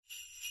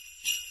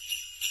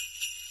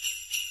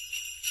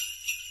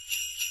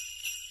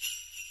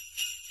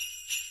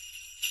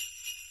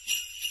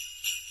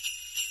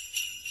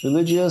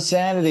Religio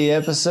Sanity,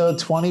 episode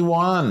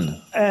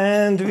 21.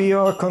 And we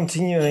are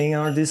continuing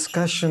our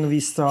discussion we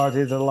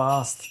started the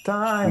last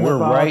time. We're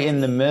right in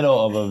the middle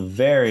of a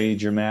very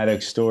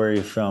dramatic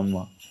story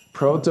from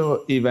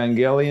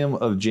Proto-Evangelium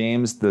of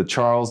James, the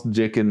Charles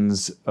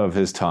Dickens of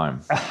his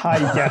time.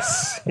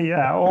 Yes,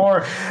 yeah,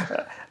 or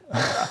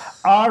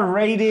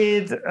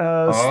R-rated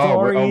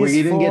stories.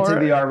 We didn't get to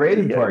the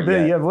R-rated part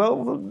yet. Yeah,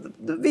 well,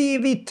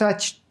 we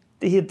touched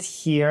it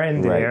here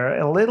and there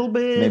a little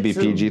bit. Maybe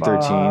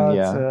PG-13,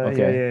 yeah.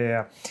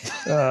 Okay.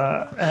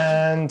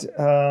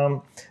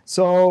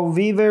 So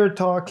we were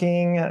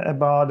talking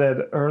about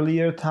at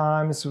earlier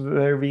times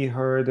where we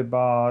heard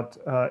about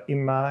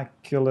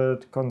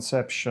Immaculate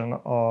Conception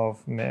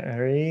of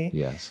Mary.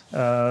 Yes.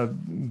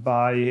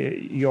 By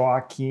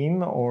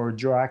Joachim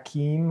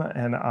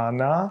and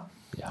Anna.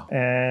 Yeah.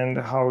 And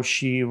how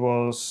she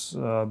was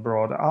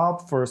brought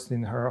up first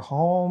in her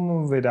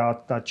home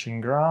without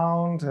touching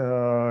ground,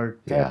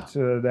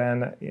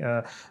 then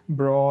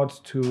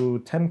brought to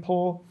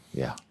temple,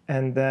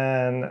 and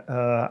then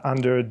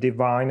under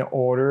divine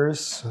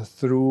orders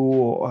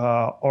through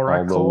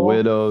oracle. All the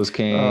widows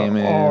came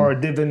in. Or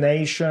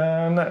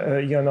divination,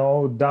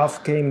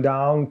 dove came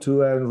down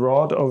to a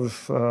rod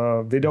of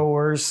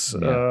widowers.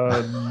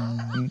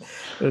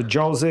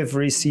 Joseph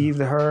received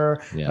her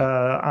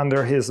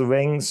under his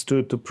wings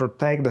to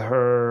protect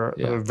her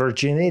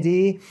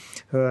virginity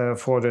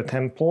for the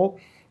temple.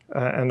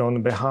 And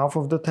on behalf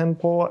of the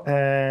temple.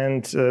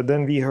 And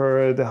then we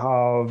heard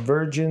how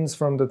virgins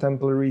from the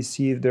temple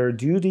received their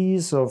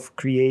duties of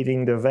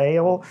creating the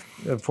veil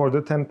for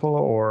the temple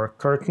or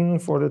curtain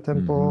for the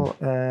temple,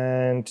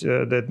 and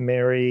that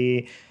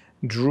Mary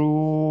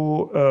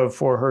drew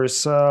for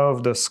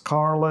herself the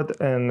scarlet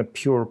and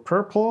pure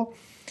purple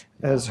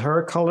as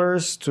her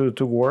colors to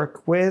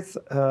work with,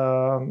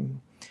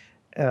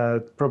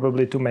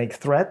 probably to make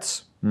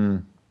threads.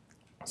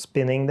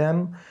 Spinning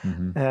them.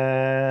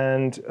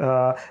 And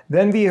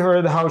then we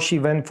heard how she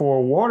went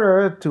for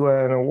water to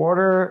a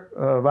water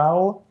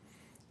well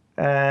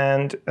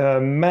and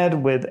met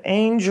with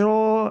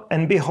angel,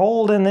 and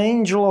behold, an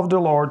angel of the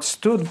Lord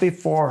stood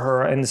before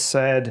her and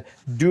said,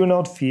 "Do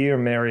not fear,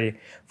 Mary,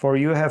 for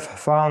you have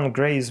found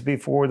grace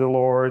before the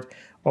Lord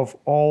of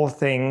all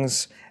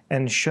things,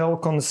 and shall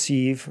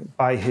conceive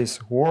by his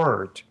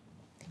word."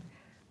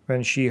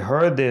 When she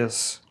heard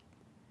this,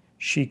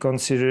 she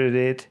considered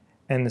it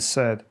and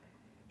said,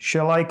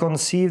 "Shall I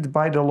conceive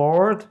by the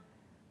Lord,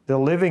 the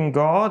living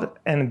God,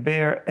 and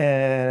bear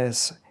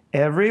as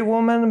every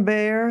woman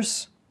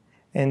bears?"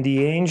 And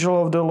the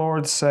angel of the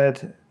Lord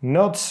said,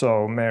 "Not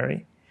so,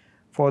 Mary,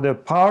 for the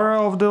power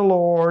of the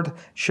Lord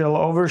shall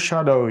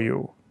overshadow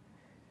you.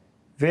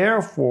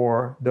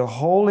 Therefore, the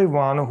Holy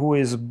One who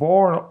is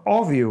born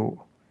of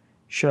you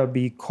shall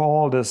be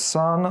called the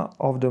Son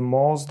of the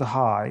Most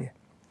High,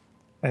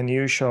 and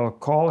you shall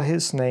call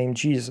his name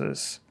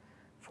Jesus,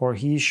 for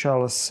he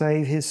shall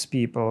save his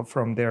people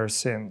from their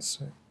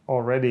sins."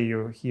 Already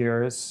you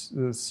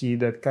see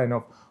that kind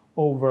of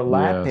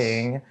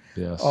overlapping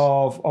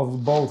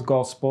of both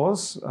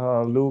Gospels,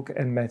 Luke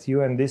and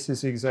Matthew, and this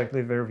is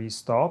exactly where we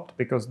stopped,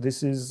 because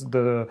this is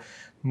the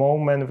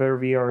moment where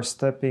we are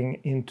stepping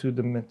into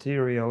the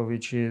material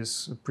which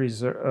is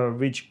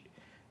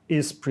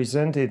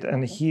presented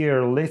and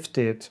here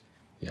lifted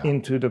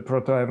into the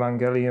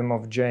Proto-Evangelium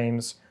of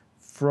James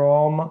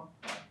from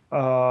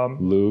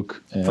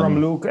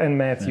Luke and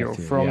Matthew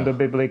from the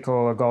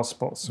biblical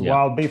Gospels.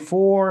 While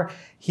before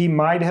he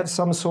might have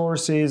some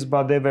sources,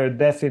 but they were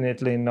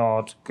definitely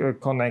not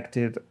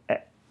connected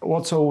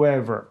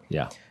whatsoever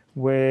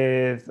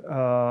with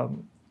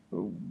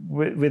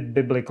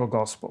biblical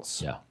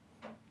Gospels.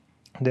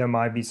 There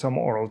might be some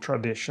oral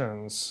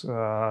traditions,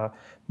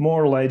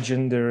 more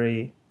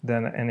legendary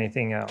than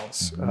anything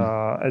else.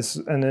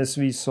 As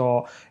we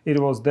saw, it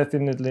was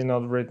definitely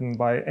not written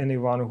by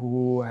anyone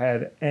who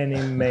had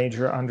any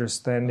major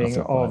understanding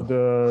of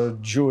the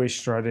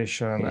Jewish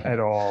tradition at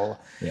all.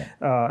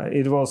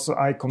 It was,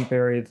 I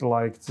compare it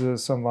like to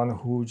someone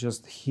who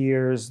just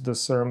hears the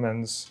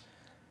sermons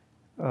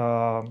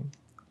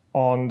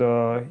on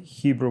the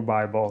Hebrew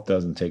Bible.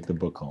 Doesn't take the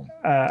book home.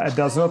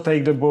 Does not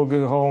take the book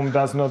home,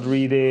 does not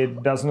read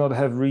it, does not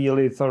have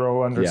really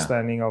thorough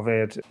understanding of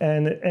it.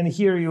 And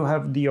here you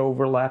have the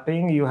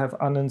overlapping. You have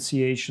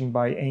Annunciation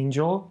by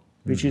angel,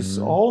 which is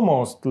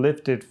almost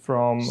lifted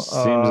from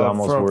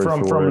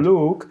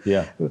Luke.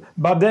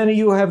 But then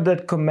you have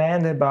that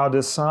command about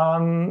the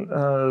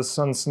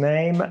son's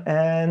name,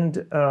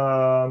 and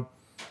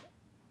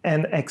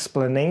an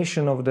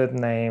explanation of that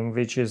name,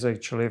 which is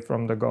actually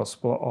from the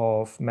Gospel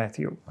of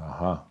Matthew.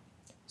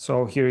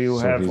 So here you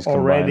have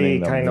already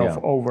kind of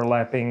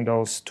overlapping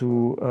those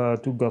two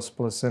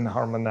Gospels and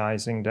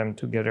harmonizing them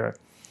together.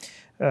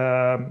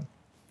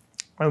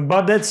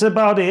 But that's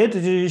about it.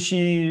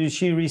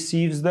 She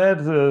receives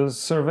that, the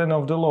servant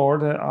of the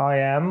Lord, I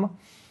am,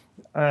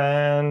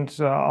 and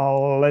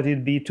I'll let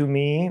it be to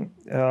me.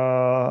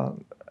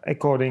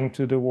 According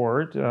to the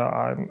word,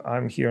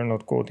 I'm here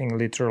not quoting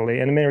literally.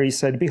 And Mary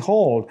said,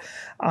 "Behold,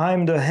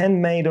 I'm the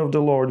handmaid of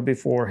the Lord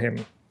before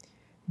him.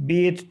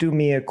 be it to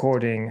me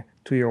according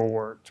to your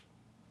word.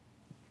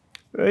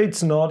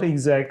 It's not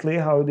exactly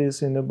how it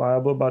is in the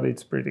Bible, but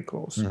it's pretty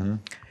close.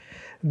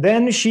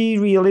 Then she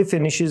really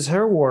finishes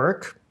her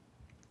work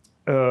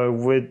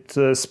with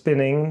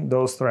spinning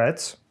those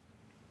threads,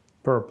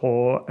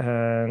 purple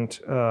and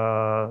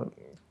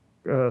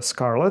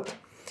scarlet,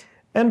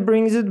 and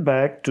brings it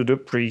back to the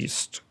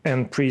priest.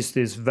 And priest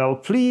is well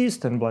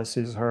pleased and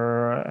blesses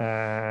her.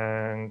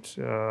 And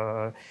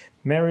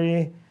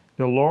Mary,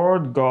 the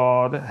Lord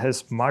God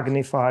has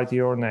magnified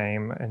your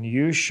name, and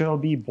you shall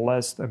be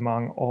blessed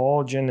among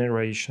all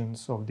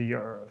generations of the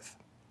earth.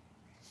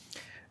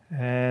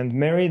 And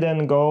Mary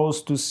then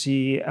goes to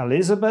see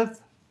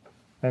Elizabeth.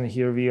 And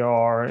here we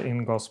are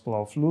in Gospel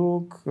of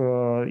Luke.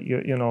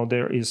 You know,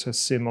 there is a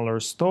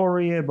similar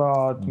story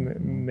about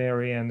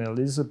Mary and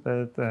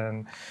Elizabeth.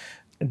 And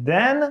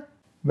then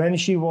when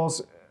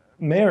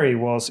Mary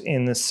was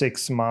in the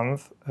 6th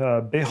month,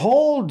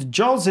 behold,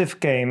 Joseph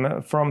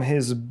came from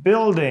his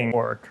building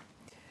work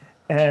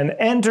and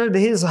entered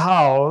his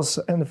house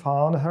and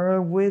found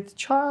her with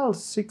child,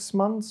 6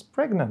 months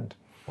pregnant.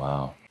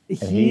 Wow. And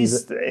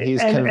He's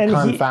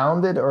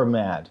confounded or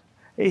mad?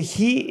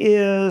 He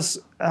is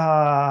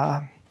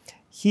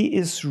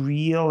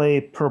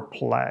really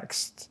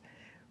perplexed.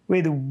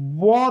 With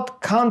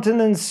what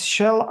countenance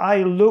shall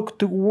I look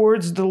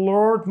towards the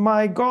Lord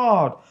my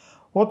God?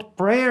 What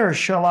prayer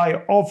shall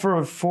I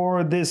offer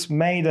for this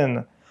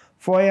maiden?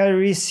 For I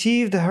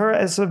received her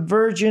as a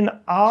virgin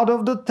out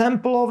of the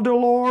temple of the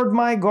Lord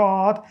my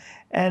God,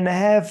 and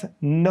have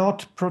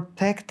not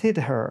protected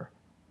her.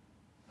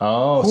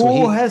 Oh,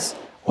 Who has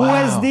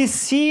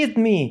deceived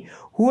me?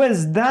 Who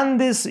has done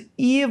this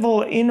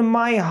evil in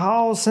my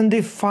house and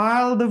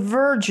defiled the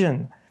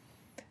virgin?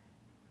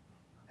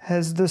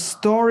 Has the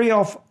story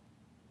of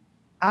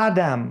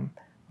Adam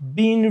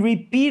been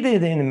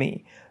repeated in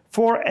me?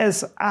 For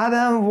as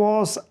Adam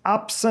was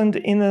absent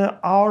in the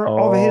hour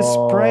of his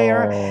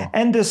prayer,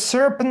 and the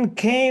serpent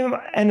came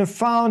and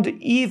found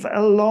Eve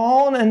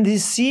alone and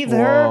deceived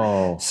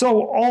her,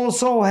 so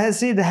also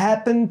has it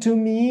happened to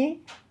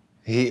me?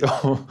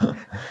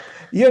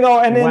 You know,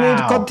 and then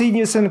it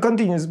continues and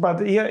continues.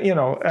 But, you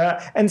know,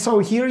 and so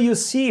here you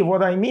see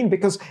what I mean,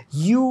 because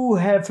you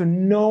have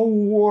no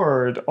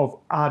word of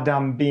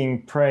Adam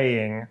being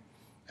praying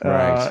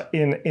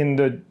in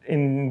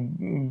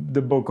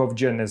the book of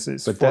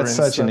Genesis. But that's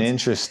such an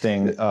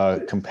interesting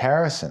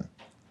comparison.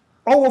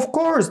 Oh, of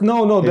course.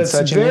 No,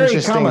 that's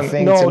very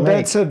common. No,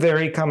 that's a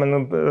very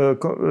common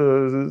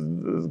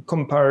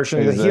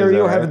comparison. Here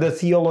you have the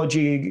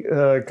theology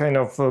kind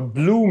of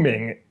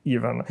blooming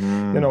even.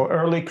 You know,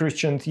 early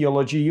Christian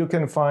theology, you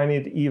can find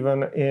it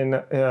even in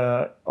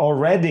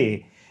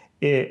already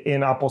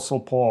in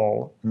Apostle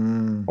Paul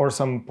or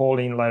some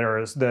Pauline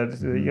letters that,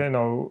 you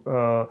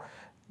know,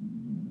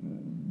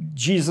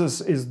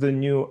 Jesus is the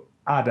new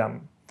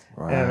Adam.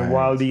 Right. And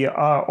while the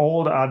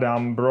old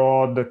Adam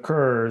brought the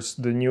curse,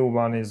 the new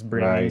one is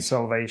bringing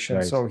salvation.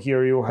 Right. So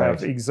here you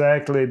have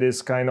exactly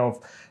this kind of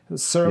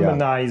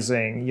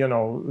sermonizing, you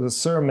know, the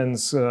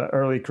sermons,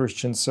 early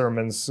Christian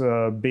sermons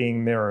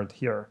being mirrored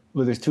here.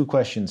 Well, there's two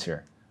questions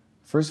here.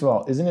 First of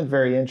all, isn't it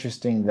very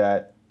interesting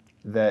that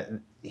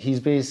he's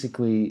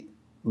basically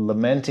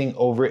lamenting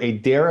over a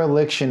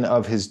dereliction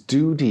of his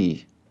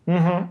duty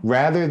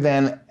rather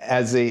than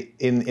as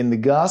in the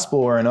gospel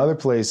or in other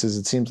places,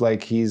 it seems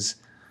like he's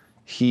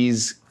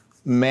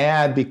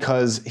mad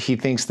because he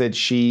thinks that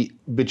she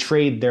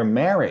betrayed their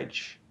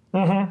marriage.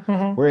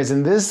 Whereas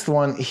in this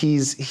one, he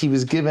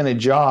was given a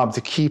job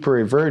to keep her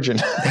a virgin.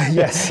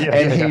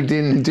 And he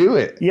didn't do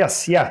it.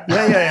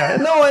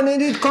 No,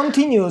 and it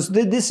continues.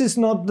 This is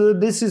not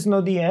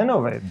the end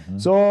of it.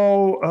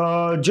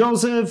 So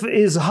Joseph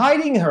is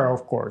hiding her.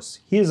 Of course,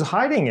 he is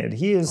hiding it.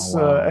 He is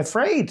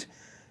afraid.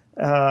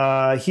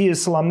 He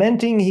is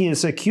lamenting, he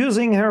is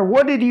accusing her,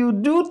 what did you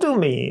do to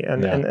me?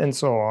 And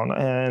so on.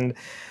 And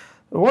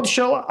what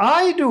shall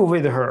I do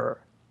with her?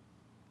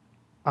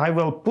 I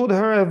will put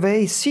her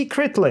away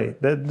secretly.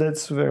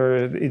 That's where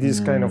it is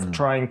kind of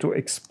trying to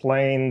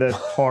explain that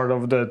part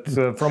of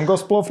that from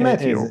Gospel of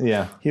Matthew.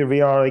 Here we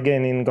are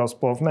again in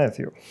Gospel of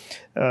Matthew.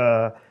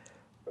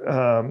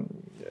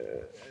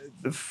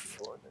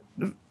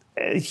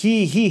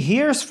 He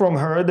hears from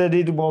her that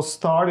it was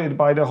started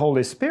by the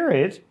Holy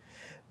Spirit,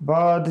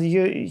 but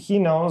he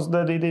knows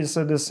that it is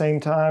at the same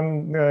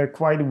time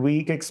quite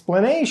weak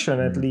explanation,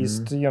 at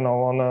least, you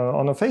know,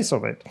 on the face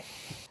of it.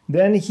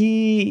 Then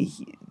he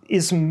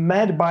is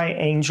met by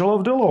angel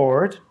of the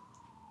Lord,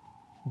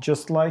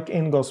 just like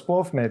in Gospel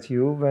of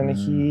Matthew, when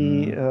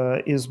he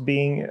is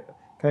being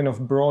kind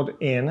of brought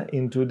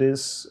into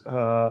this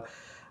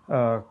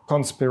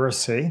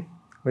conspiracy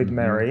with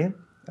Mary,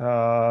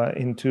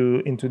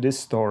 into this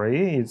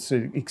story. It's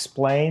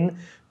explained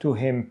to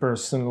him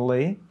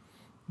personally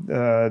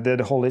that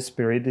the Holy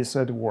Spirit is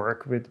at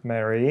work with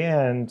Mary,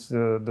 and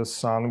the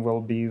Son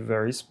will be a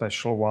very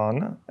special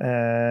one,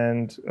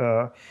 and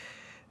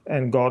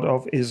God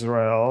of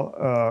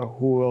Israel,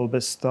 who will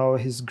bestow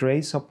His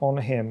grace upon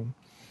him,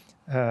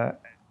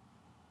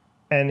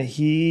 and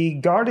He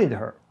guarded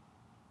her.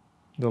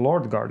 The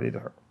Lord guarded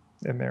her,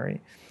 Mary.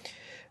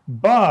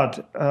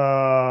 But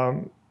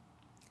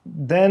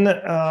then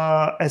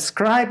a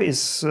scribe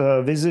is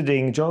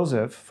visiting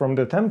Joseph from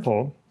the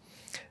temple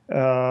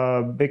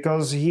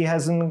because he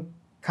hasn't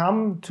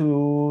come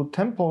to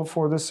temple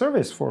for the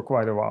service for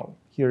quite a while.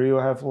 Here you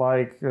have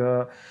like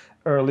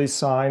early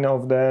sign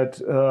of that,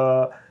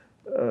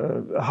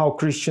 how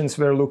Christians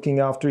were looking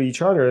after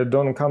each other.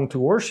 Don't come to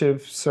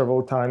worship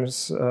several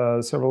times,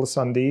 several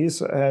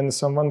Sundays, and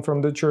someone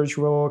from the church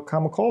will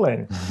come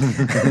calling.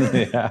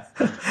 Yeah.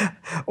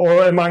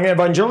 Or among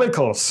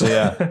evangelicals,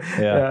 yeah.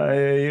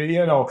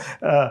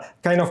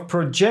 Kind of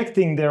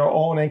projecting their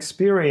own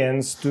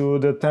experience to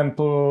the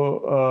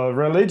temple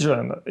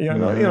religion.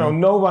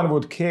 No one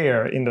would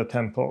care in the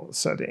temple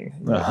setting.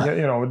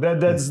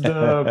 That's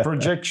the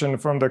projection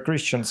from the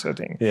Christian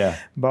setting. Yeah.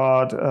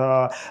 But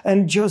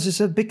and Joseph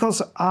said,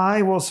 because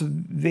I was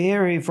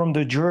weary from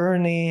the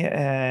journey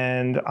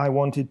and I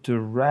wanted to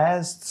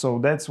rest, so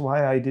that's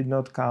why I did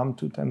not come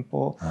to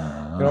temple.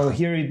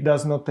 Here it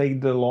does not take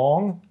the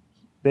long.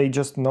 They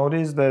just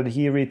noticed that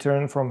he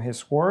returned from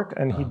his work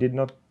and he did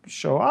not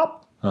show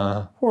up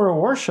for a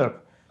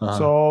worship.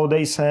 So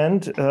they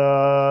sent,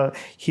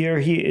 here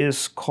he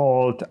is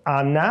called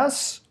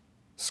Annas,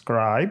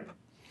 scribe,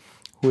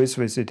 who is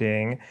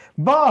visiting.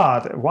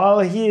 But while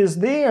he is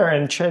there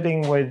and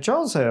chatting with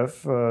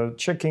Joseph,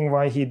 checking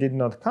why he did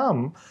not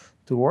come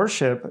to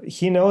worship,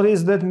 he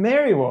noticed that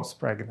Mary was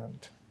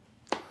pregnant.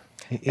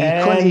 He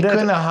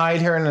couldn't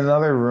hide her in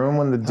another room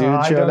when the dude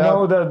showed up? I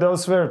don't know,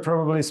 those were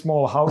probably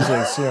small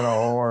houses,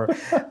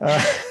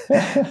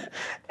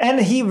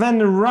 And he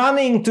went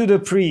running to the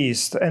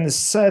priest and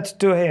said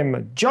to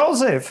him,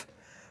 Joseph,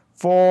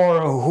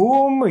 for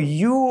whom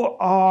you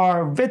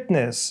are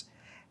witness,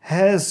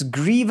 has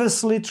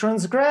grievously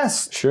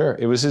transgressed. Sure,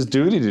 it was his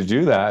duty to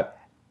do that.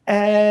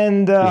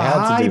 And the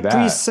high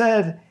priest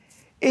said,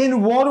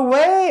 in what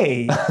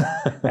way?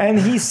 And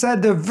he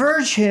said, the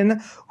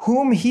virgin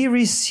whom he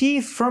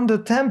received from the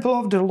temple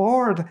of the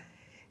Lord,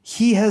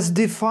 he has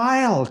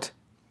defiled.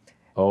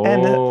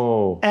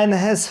 And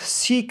has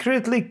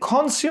secretly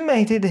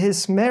consummated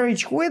his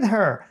marriage with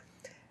her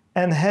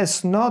and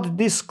has not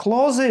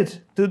disclosed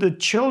it to the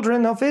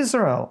children of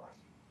Israel.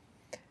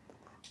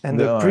 And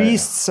the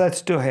priest said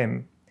to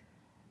him,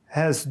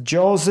 has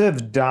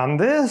Joseph done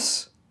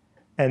this?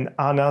 And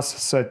Annas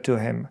said to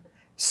him,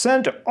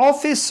 send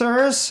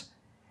officers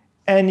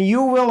and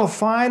you will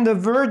find the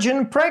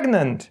virgin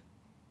pregnant.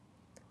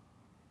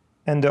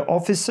 And the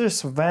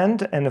officers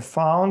went and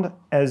found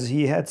as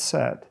he had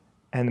said,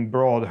 and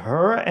brought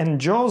her and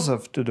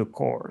Joseph to the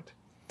court.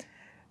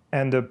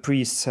 And the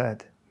priest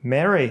said,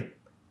 Mary,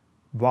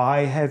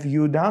 why have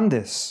you done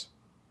this?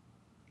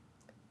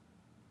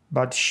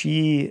 But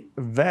she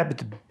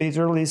wept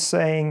bitterly,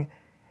 saying,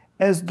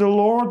 as the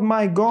Lord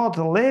my God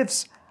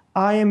lives,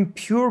 I am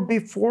pure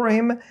before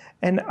him,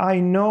 and I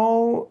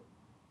know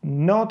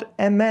not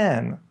a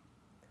man.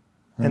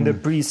 And the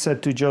priest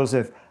said to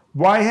Joseph,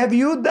 why have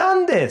you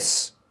done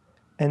this?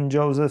 And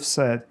Joseph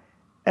said,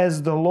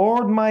 as the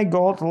Lord my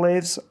God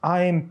lives,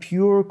 I am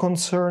pure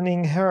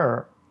concerning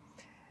her.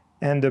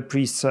 And the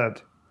priest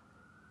said,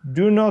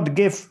 do not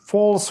give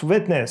false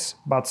witness,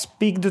 but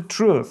speak the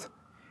truth.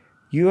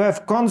 You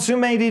have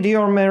consummated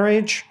your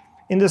marriage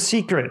in the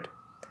secret,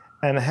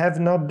 and have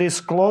not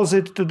disclosed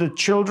it to the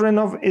children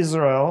of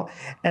Israel,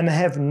 and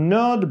have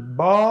not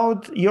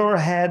bowed your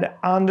head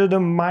under the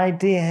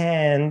mighty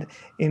hand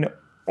in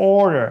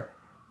order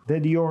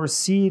that your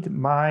seed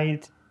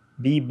might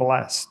be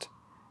blessed.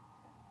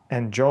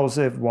 And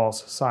Joseph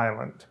was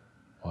silent.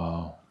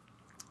 Wow.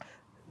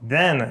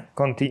 Then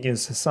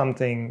continues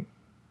something,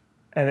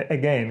 and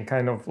again,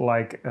 kind of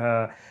like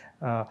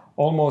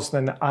almost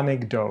an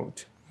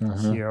anecdote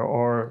here,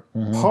 or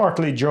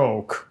partly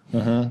joke.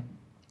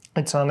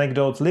 It's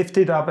anecdote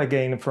lifted up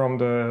again from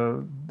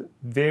the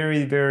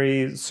very,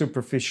 very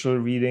superficial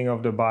reading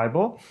of the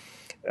Bible,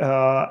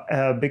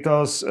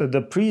 because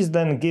the priest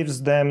then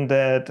gives them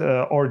that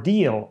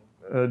ordeal,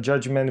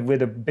 judgment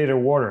with a bitter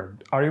water.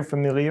 Are you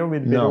familiar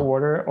with bitter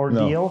water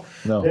ordeal?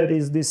 No. That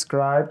is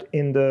described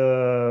in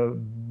the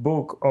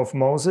book of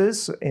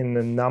Moses, in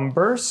the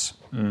Numbers.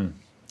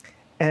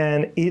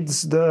 And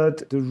it's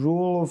the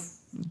rule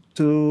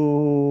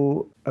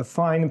to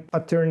find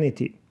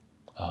paternity.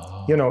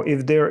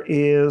 If there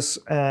is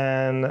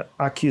an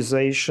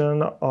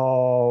accusation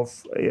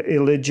of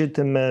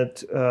illegitimate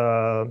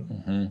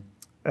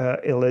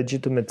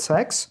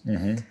sex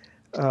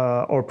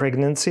or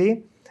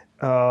pregnancy,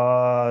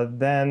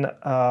 then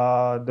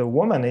the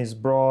woman is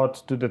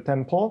brought to the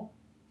temple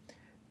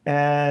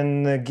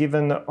and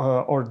given an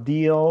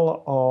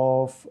ordeal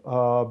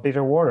of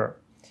bitter water.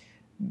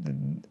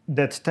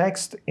 That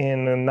text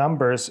in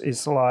Numbers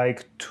is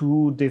like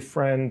two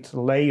different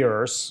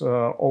layers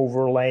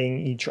overlaying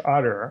each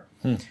other.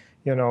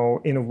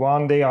 In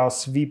one they are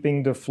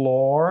sweeping the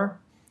floor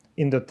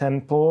in the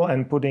temple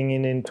and putting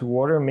it into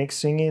water,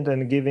 mixing it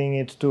and giving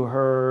it to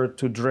her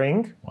to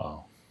drink.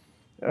 Wow.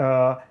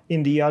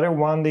 In the other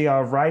one they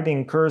are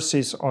writing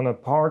curses on a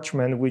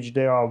parchment which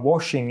they are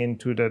washing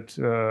into that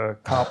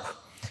cup.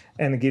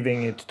 and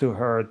giving it to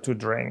her to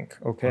drink.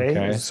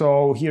 Okay.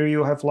 So here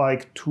you have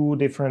like two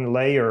different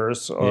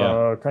layers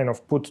kind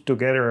of put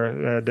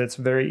together. That's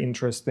very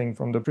interesting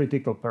from the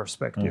critical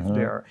perspective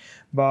there.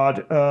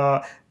 But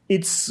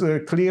it's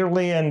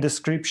clearly a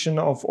description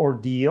of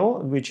ordeal,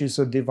 which is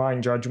a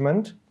divine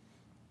judgment.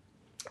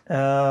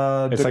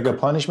 It's like a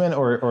punishment,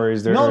 or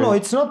is there? No,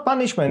 it's not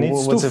punishment.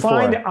 It's to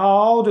find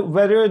out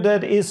whether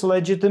that is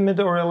legitimate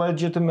or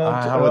illegitimate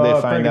how would they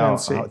find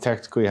pregnancy. out?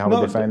 Technically, how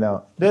would they find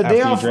out after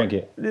you drink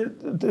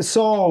it?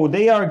 So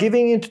they are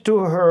giving it to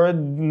her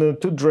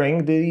to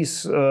drink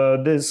this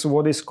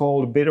what is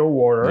called bitter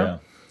water. Yeah.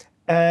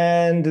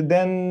 And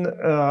then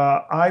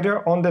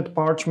either on that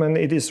parchment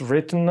it is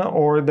written,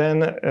 or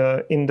then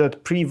in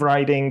that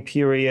pre-writing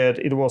period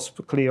it was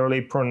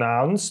clearly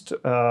pronounced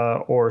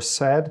or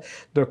said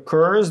the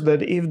curse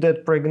that if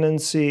that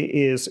pregnancy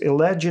is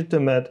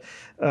illegitimate,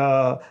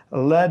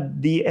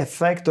 let the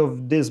effect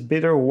of this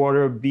bitter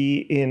water be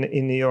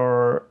in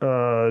your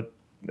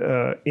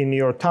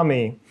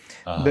tummy.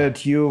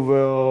 That you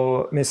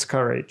will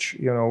miscarriage,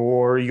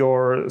 or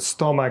your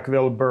stomach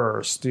will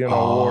burst,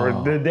 or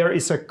there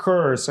is a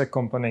curse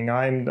accompanying.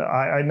 I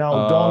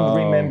now don't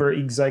remember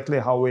exactly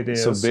how it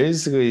is. So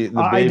basically,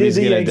 the baby's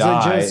gonna die. I did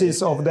the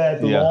exegesis of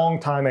that long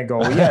time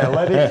ago. Yeah,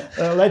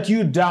 let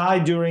you die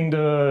during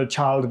the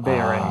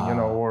childbearing,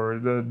 or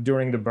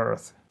during the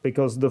birth.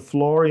 Because the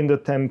floor in the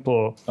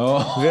temple,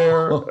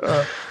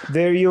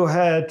 where you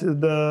had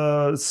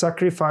the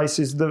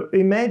sacrifices,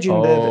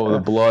 imagine that the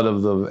blood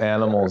of the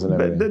animals and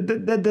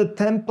everything. The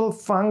temple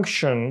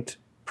functioned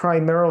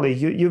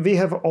primarily. We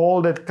have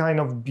all that kind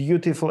of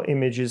beautiful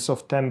images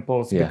of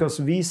temples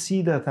because we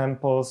see the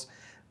temples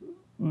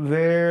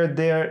where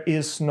there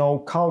is no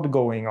cult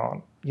going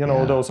on.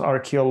 Those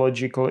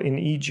archaeological in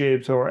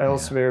Egypt or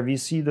elsewhere, we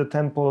see the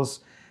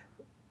temples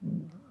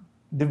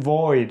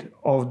devoid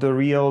of the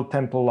real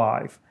temple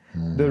life.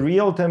 The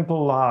real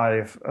temple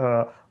life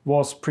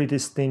was pretty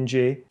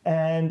stingy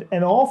and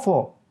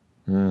awful.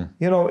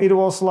 It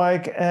was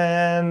like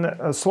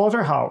a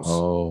slaughterhouse.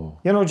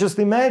 Just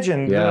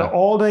imagine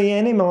all the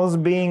animals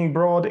being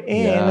brought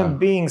in,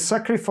 being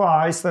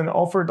sacrificed and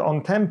offered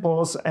on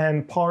temples,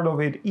 and part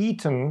of it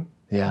eaten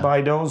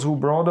by those who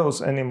brought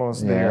those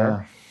animals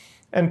there,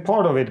 and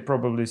part of it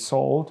probably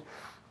sold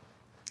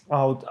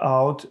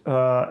out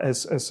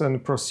as a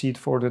proceed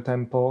for the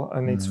temple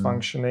and its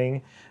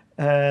functioning.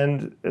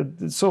 And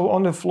so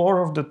on the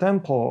floor of the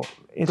temple,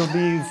 it'll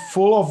be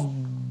full of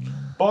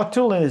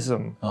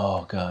botulism.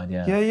 Oh God,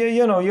 yeah.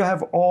 Yeah, you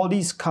have all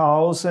these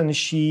cows and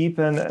sheep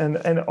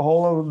and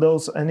all of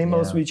those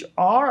animals which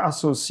are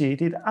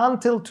associated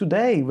until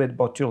today with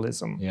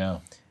botulism. Yeah.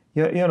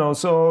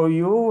 So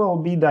you will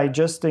be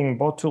digesting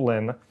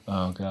botulin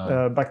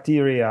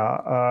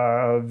bacteria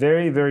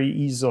very, very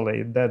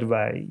easily that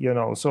way,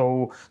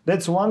 So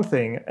that's one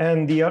thing.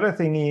 And the other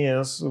thing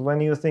is,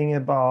 when you think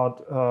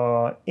about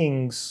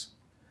inks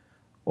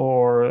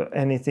or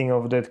anything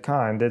of that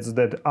kind, that's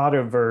that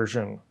other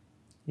version,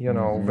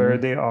 where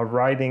they are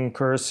writing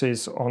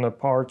curses on a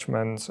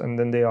parchment and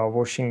then they are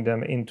washing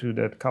them into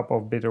that cup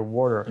of bitter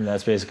water. And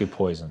that's basically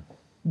poison.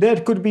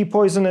 That could be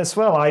poison as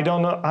well. I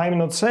don't know. I'm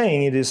not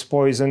saying it is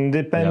poison.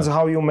 Depends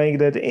how you make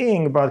that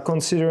ink. But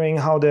considering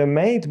how they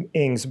made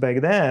inks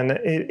back then,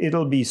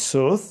 it'll be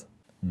soot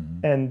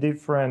and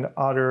different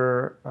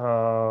other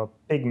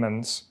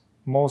pigments.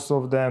 Most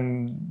of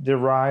them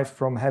derived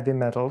from heavy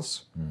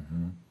metals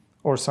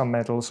or some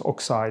metals,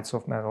 oxides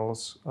of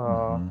metals.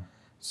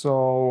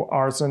 So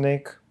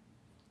arsenic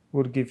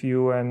would give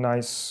you a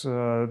nice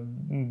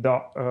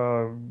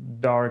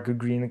dark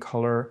green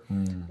color.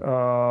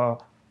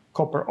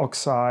 Copper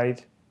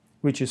oxide,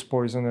 which is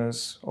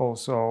poisonous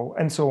also,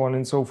 and so on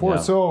and so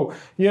forth. So,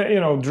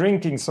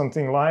 drinking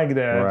something like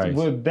that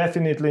would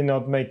definitely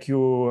not make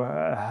you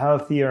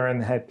healthier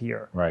and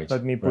happier.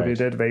 Let me put it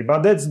that way.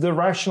 But that's the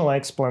rational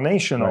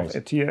explanation of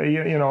it.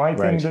 I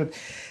think that.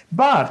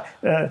 But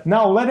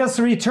now let us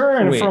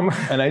return from.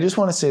 And I just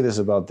want to say this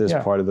about this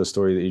part of the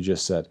story that you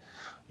just said.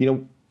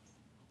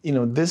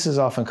 This is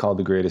often called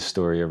the greatest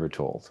story ever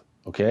told.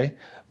 Okay,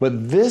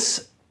 but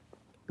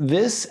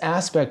this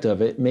aspect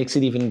of it makes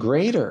it even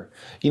greater.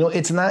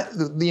 It's not,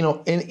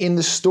 in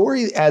the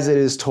story as it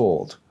is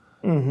told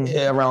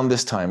around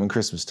this time, in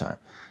Christmas time,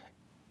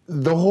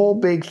 the whole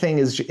big thing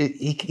is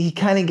he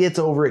kind of gets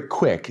over it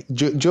quick.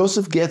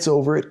 Joseph gets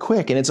over it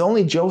quick, and it's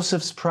only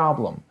Joseph's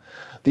problem.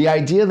 The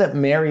idea that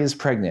Mary is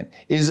pregnant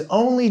is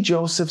only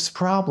Joseph's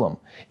problem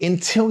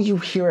until you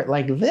hear it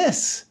like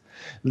this.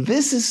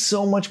 This is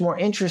so much more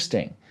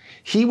interesting.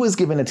 He was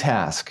given a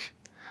task.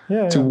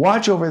 To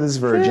watch over this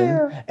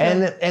virgin,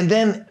 and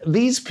then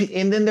he's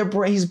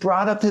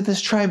brought up to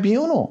this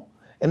tribunal,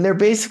 and they're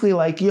basically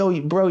like,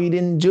 "Yo, bro, you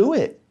didn't do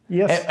it."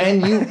 Yes,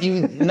 and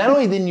you not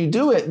only didn't you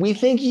do it, we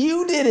think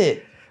you did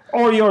it.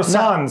 Or your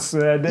sons.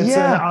 That's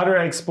another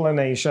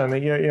explanation,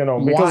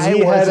 because he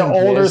had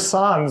older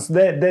sons.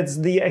 That's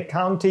the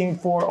accounting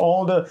for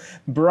all the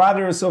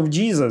brothers of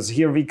Jesus.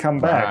 Here we come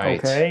back,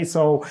 okay?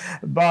 So,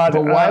 but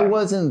why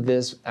wasn't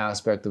this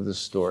aspect of the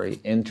story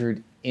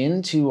entered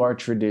into our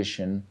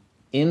tradition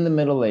in the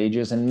Middle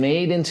Ages and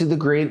made into the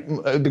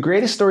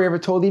greatest story ever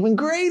told even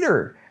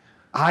greater?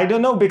 I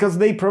don't know, because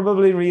they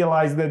probably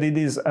realize that it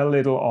is a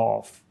little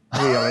off.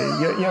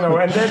 Really,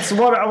 and that's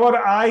what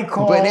I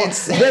call. But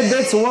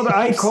that's what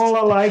I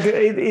call like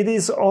it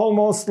is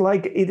almost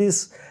like it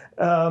is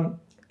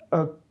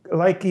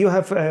like you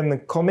have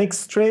comic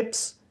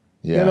strips,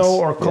 yes,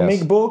 or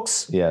comic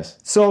books. Yes.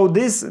 So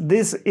this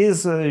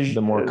is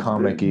the more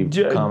comic book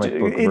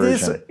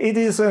version. It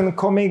is a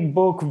comic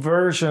book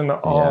version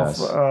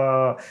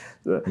of.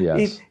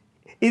 Yes.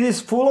 It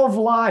is full of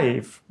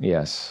life.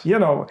 Yes.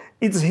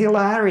 It's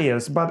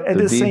hilarious, but at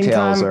the same time... The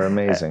details are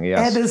amazing, yes.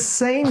 At the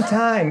same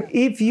time,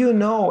 if you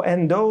know,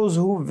 and those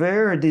who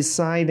were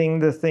deciding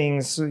the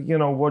things,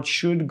 what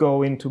should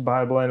go into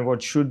Bible and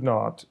what should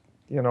not,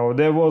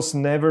 there was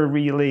never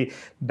really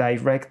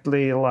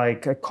directly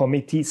like a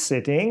committee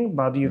sitting,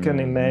 but you can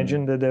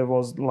imagine that there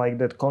was like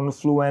that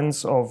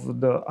confluence of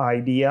the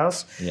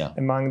ideas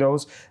among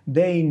those.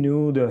 They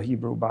knew the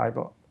Hebrew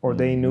Bible. Or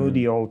they knew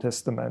the Old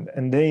Testament,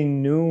 and they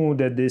knew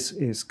that this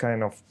is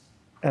kind of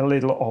a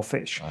little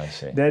offish. I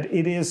see. That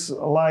it is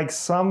like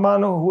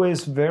someone who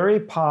is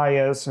very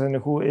pious and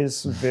who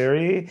is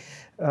very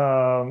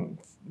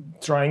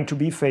trying to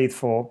be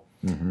faithful,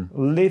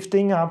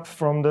 lifting up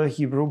from the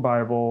Hebrew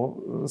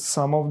Bible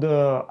some of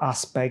the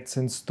aspects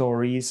and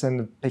stories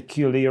and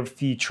peculiar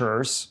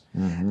features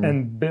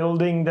and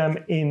building them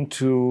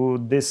into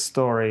this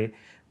story,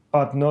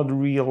 but not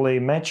really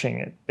matching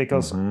it,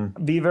 because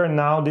we were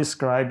now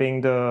describing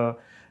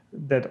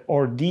that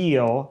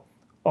ordeal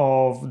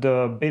of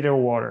the bitter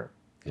water.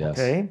 Yes.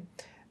 Okay,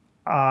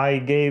 I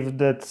gave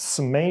that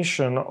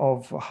summation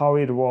of how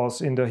it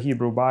was in the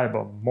Hebrew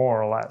Bible,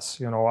 more or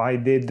less. I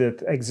did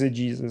that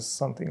exegesis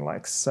something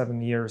like 7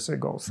 years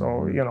ago,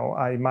 so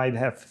I might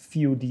have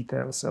few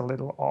details a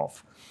little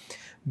off,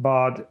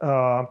 but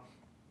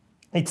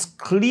it's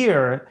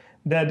clear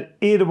that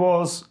it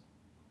was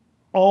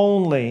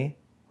only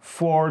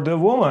for the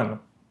woman.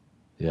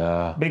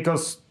 Yeah.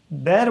 Because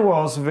that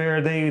was where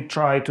they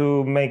try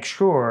to make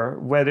sure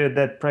whether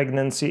that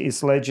pregnancy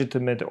is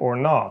legitimate or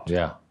not.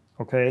 Yeah.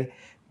 Okay?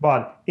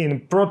 But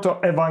in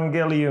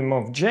Proto-Evangelium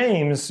of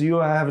James, you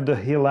have the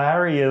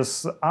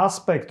hilarious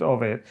aspect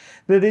of it,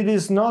 that it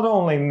is not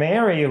only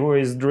Mary who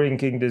is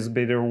drinking this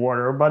bitter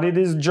water, but it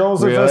is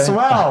Joseph as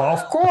well,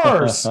 of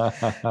course.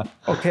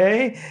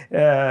 Okay?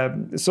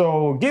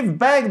 So give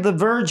back the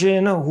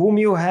virgin whom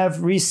you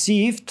have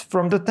received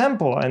from the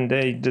temple. And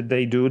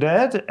they do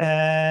that.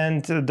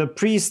 And the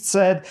priest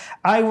said,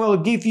 I will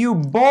give you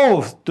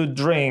both to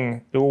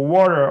drink the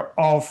water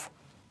of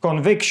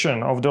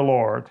conviction of the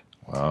Lord.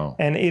 Wow.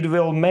 And it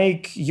will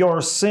make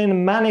your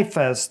sin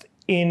manifest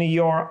in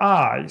your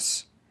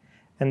eyes.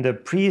 And the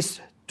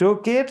priest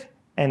took it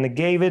and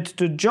gave it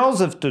to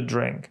Joseph to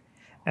drink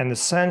and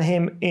sent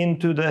him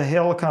into the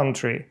hill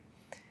country.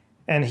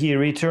 And he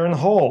returned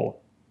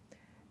whole.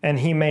 And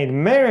he made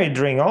Mary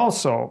drink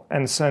also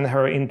and sent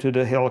her into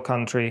the hill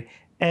country.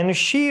 And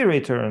she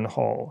returned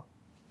whole.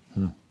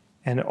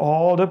 And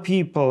all the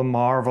people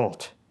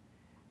marveled,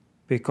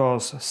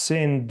 because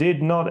sin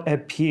did not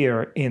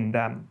appear in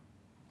them.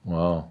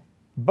 Wow.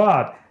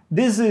 But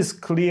this is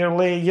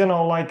clearly,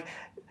 like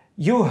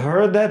you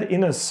heard that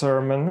in a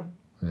sermon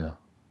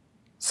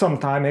some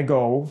time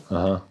ago.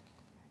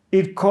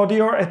 It caught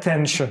your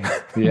attention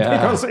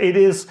because it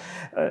is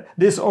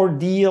this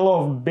ordeal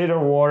of bitter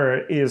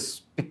water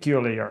is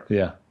peculiar.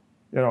 Yeah.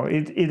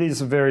 It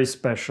is very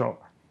special.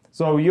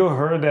 So you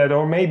heard that,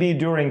 or maybe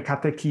during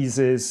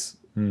catechesis,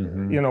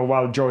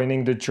 while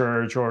joining the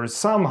church, or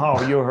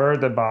somehow you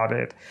heard about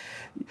it.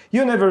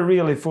 You never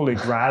really fully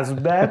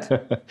grasped that.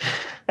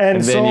 And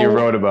then you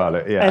wrote about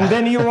it, And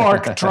then you are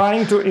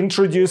trying to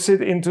introduce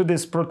it into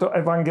this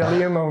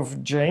Proto-Evangelium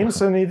of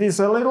James, and it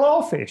is a little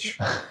offish.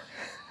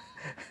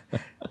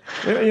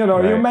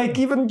 You make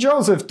even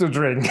Joseph to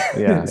drink.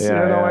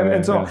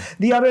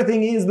 The other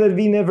thing is that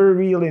we never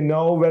really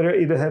know whether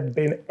it had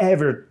been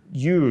ever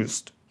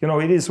used.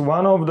 It is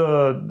one of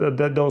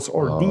those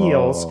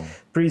ordeals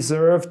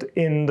preserved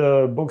in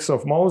the books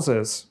of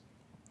Moses.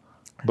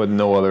 But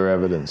no other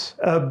evidence.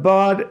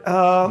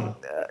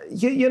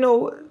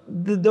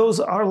 Those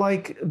are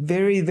like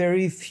very,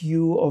 very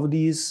few of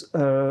these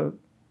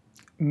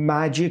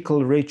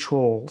magical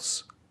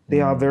rituals. They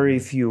are very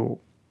few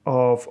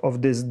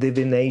of these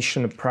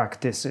divination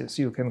practices.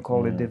 You can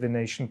call it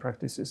divination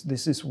practices.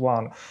 This is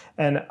one.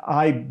 And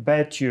I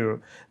bet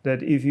you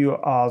that if you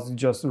ask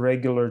just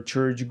regular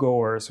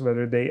churchgoers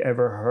whether they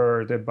ever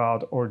heard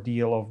about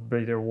ordeal of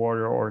bitter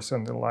water or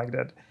something like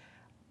that,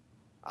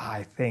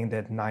 I think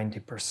that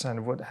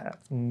 90% would have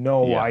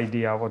no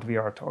idea what we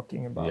are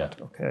talking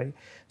about. Okay,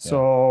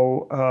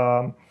 so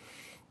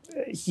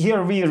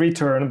here we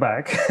return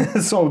back.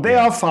 So they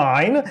are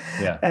fine,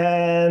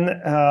 and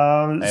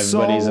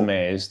everybody's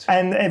amazed,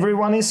 and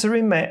everyone is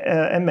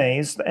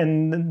amazed,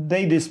 and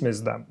they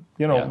dismiss them.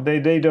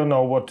 They don't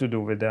know what to do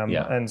with them,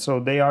 and so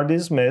they are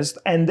dismissed.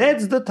 And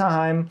that's the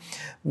time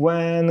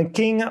when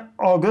King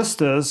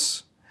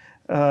Augustus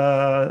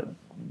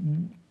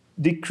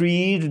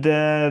decreed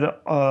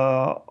that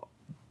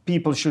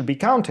people should be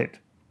counted.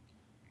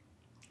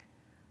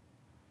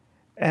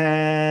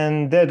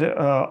 And that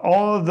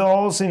all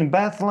those in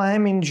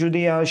Bethlehem in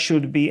Judea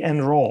should be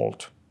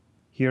enrolled.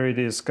 Here it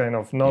is kind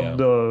of not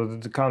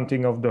the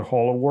counting of the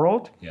whole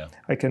world. Yeah.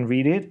 I can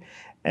read it.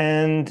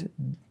 And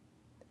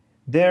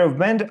there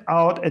went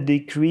out a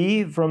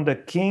decree from the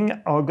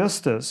King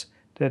Augustus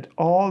that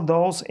all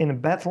those in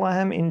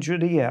Bethlehem in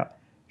Judea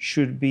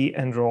should be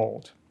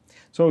enrolled.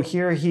 So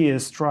here he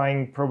is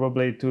trying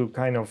probably to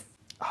kind of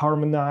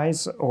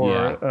harmonize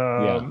or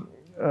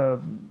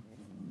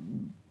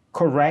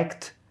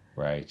correct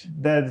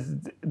that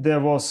there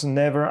was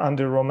never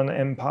under Roman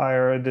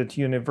Empire that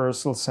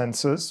universal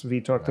census.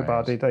 We talked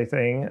about it, I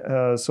think.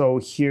 So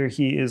here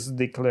he is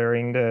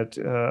declaring that,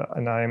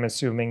 and I am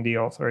assuming the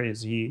author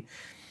is he.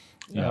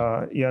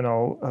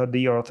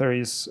 The author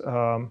is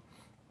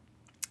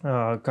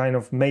kind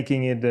of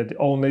making it that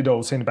only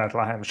those in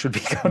Bethlehem should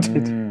be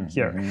counted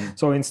here.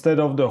 So instead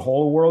of the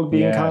whole world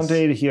being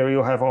counted, here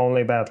you have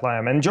only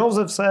Bethlehem. And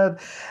Joseph said,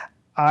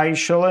 I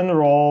shall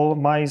enroll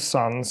my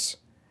sons,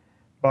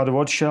 but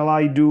what shall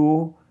I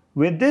do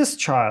with this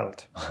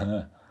child?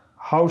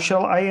 How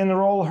shall I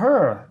enroll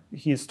her?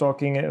 He's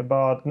talking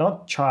about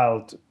not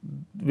child,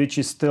 which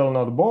is still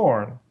not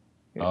born,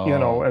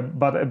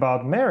 but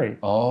about Mary.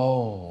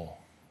 Oh.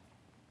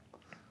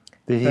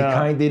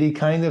 Did he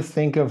kind of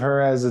think of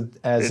her as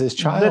his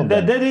child?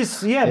 That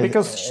is,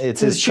 because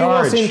it's his she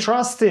charge. was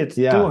entrusted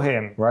to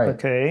him. Right.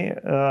 Okay.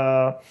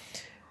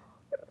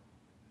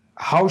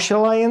 How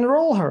shall I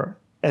enroll her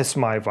as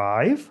my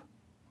wife?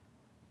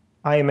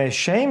 I am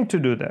ashamed to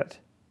do that.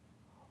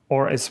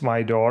 Or as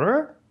my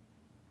daughter?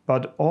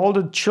 But all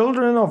the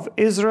children of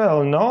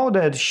Israel know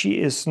that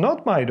she is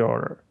not my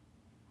daughter.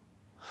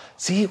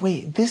 See,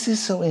 wait, this is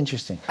so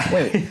interesting.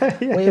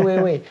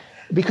 Wait.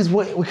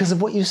 Because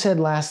of what you said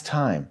last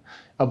time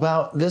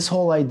about this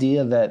whole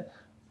idea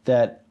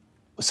that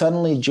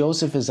suddenly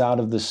Joseph is out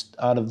of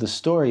the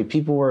story.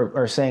 People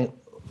are saying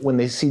when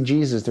they see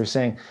Jesus, they're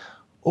saying,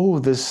 "Oh,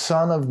 the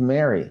son of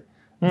Mary."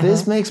 Mm-hmm.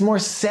 This makes more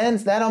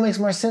sense. That all makes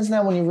more sense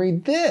now when you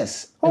read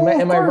this. Am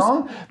I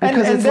wrong?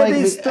 Because it's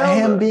like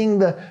him being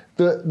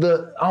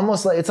the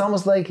almost like it's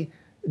almost like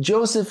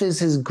Joseph is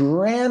his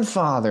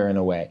grandfather in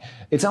a way.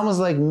 It's almost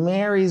like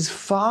Mary's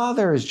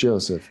father is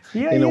Joseph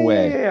in a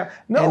way. Yeah.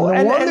 No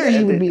wonder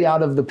he would be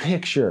out of the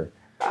picture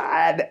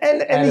at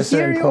a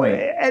certain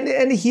point.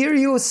 And here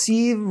you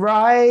see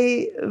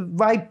why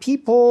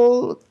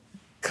people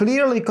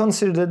clearly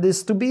consider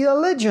this to be a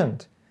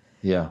legend.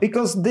 Yeah.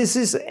 Because this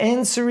is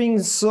answering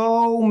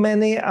so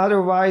many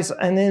otherwise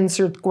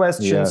unanswered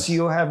questions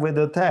you have with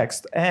the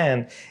text.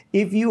 And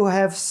if you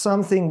have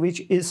something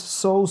which is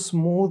so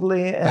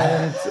smoothly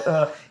and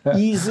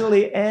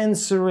easily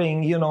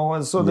answering,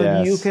 so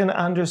that you can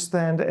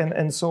understand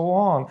and so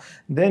on,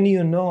 then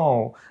you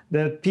know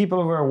that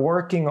people were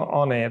working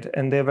on it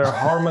and they were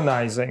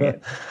harmonizing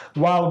it.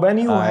 While when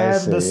you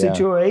have the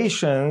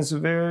situations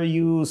where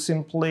you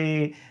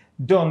simply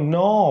don't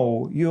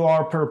know, you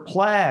are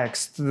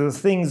perplexed, the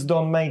things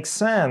don't make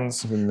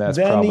sense. And that's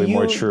probably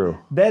more true.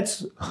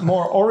 That's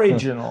more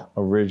original.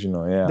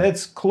 Original, yeah.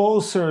 That's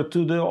closer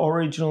to the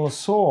original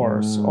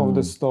source of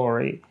the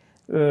story.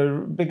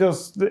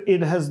 Because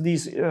it has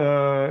these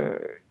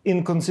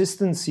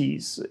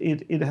inconsistencies.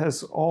 It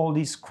has all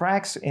these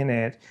cracks in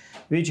it,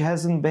 which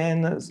hasn't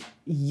been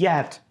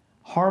yet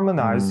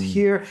harmonized.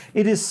 Here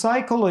it is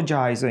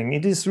psychologizing.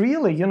 It is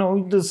really,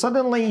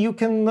 suddenly you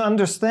can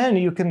understand,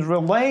 you can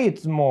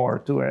relate more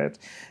to it.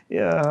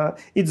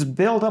 It's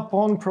built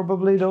upon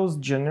probably those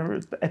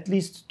at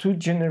least 2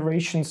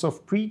 generations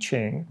of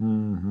preaching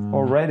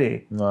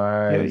already.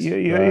 Right.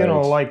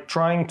 Like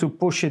trying to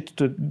push it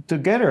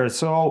together.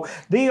 So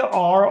they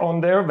are on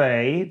their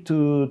way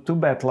to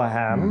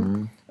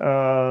Bethlehem.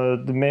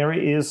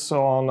 Mary is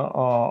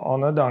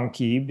on a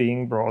donkey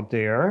being brought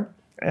there.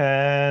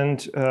 And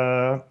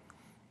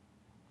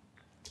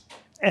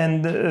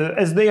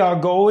as they are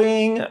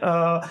going,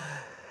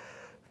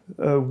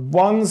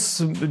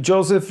 once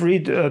Joseph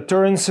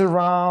turns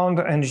around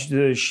and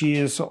she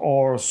is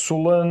all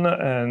sullen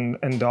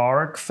and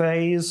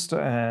dark-faced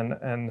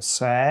and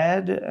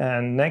sad,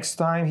 and next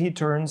time he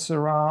turns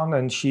around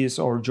and she is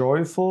all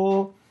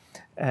joyful.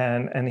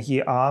 And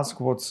he asks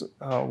what's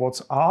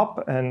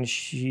up, and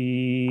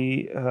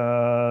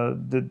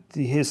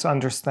his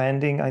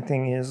understanding, I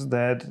think, is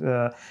that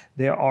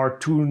there are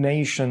 2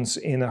 nations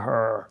in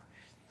her.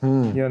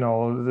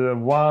 The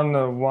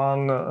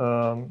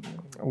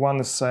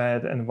one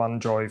sad and one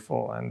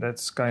joyful, and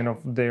that's kind of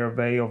their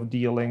way of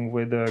dealing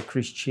with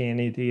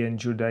Christianity and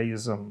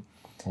Judaism.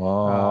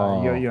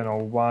 Wow.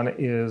 One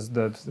is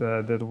that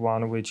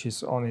one which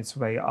is on its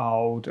way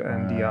out,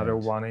 and the other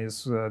one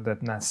is that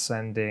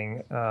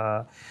ascending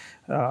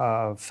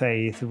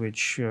faith,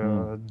 which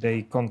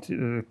they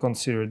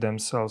consider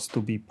themselves to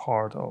be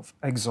part of,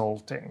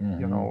 exalting,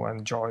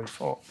 and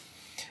joyful.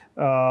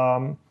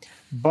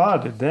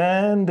 But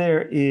then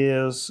there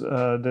is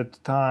the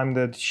time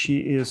that she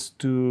is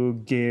to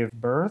give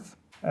birth,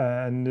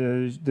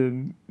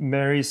 And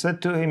Mary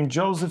said to him,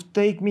 Joseph,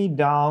 take me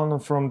down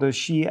from the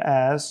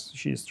she-ass.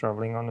 She's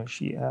traveling on a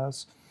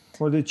she-ass.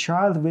 For the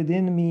child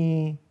within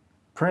me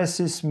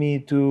presses me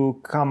to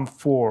come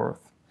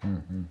forth.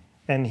 Mm-hmm.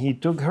 And he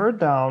took her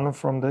down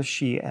from the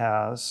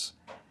she-ass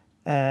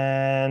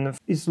and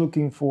is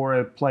looking for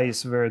a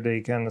place where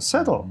they can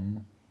settle.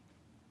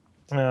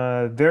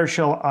 Mm-hmm. Where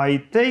shall I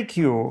take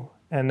you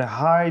and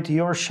hide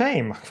your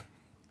shame?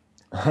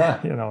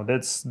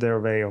 That's their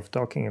way of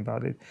talking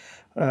about it.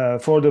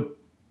 For the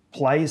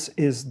place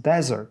is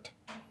desert.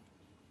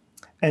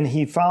 And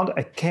he found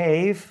a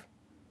cave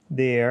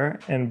there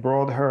and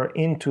brought her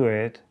into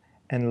it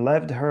and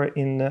left her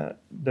in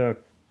the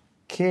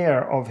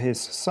care of his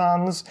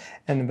sons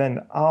and went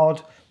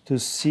out to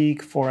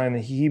seek for an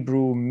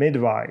Hebrew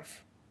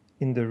midwife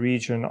in the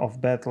region of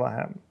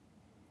Bethlehem.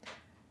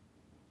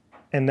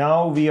 And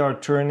now we are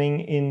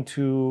turning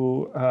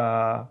into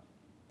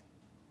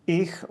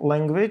Ich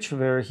language,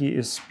 where he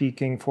is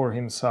speaking for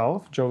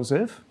himself,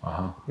 Joseph.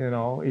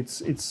 Uh-huh.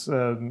 It's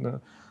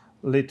a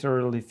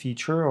literary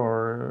feature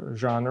or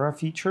genre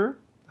feature,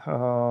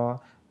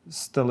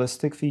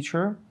 stylistic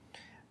feature.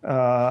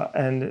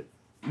 And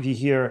we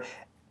hear,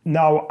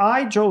 now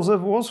I,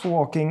 Joseph, was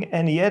walking,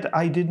 and yet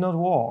I did not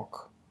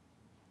walk.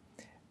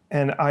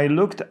 And I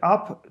looked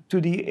up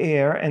to the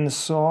air and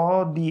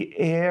saw the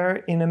air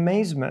in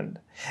amazement.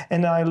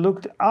 And I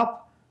looked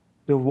up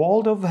the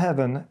vault of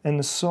heaven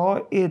and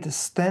saw it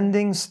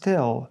standing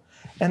still,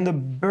 and the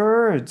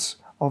birds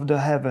of the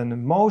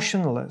heaven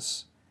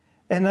motionless.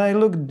 And I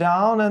looked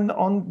down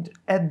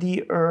at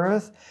the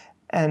earth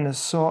and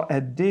saw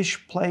a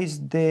dish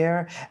placed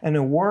there and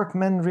a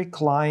workman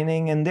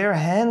reclining, and their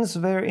hands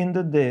were in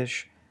the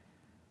dish.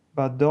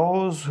 But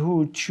those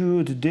who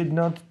chewed did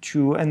not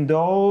chew, and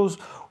those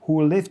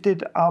who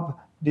lifted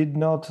up did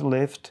not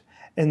lift,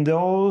 and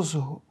those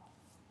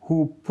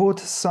who put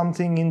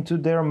something into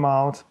their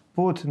mouth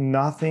put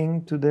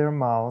nothing to their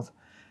mouth,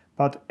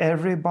 but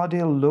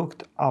everybody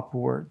looked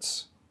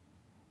upwards.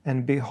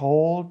 And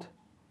behold,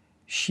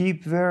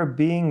 sheep were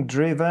being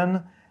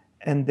driven,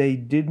 and they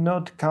did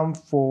not come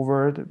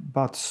forward,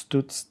 but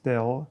stood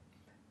still.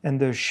 And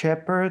the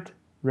shepherd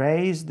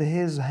raised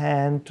his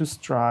hand to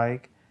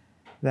strike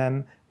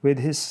them with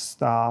his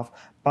staff,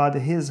 but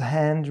his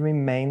hand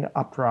remained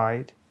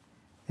upright.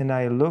 And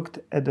I looked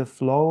at the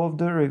flow of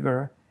the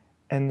river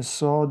and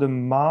saw the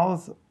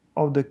mouth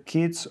of the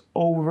kids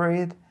over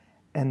it,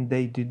 and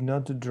they did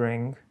not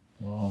drink.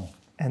 Wow.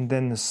 And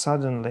then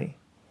suddenly,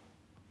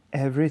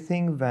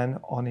 everything went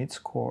on its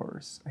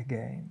course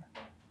again.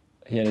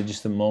 He had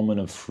just a moment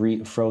of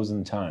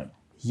frozen time.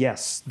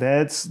 Yes,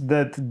 that's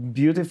that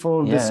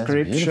beautiful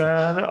description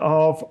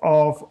of.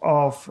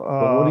 But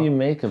what do you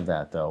make of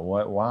that, though?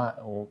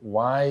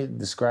 Why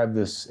describe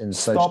this in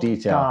such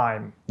detail?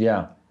 Time.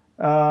 Yeah.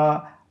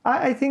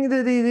 I think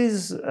that it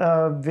is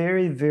a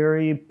very,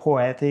 very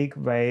poetic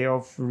way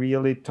of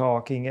really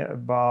talking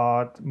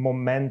about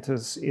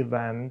momentous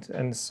event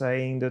and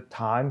saying the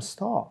time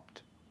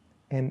stopped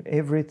and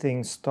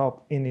everything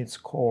stopped in its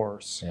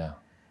course. Yeah.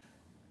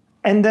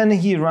 And then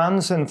he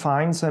runs and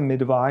finds a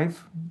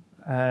midwife,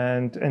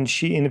 and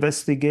she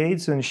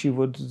investigates, and she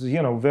would,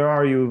 where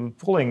are you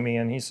pulling me?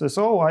 And he says,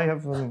 oh, I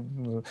have,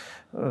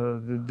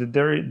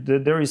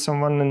 there is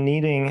someone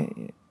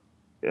needing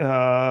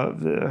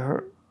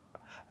her.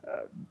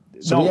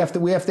 So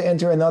we have to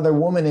enter another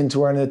woman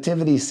into our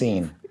nativity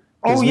scene.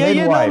 Oh,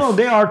 no,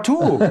 there are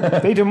two.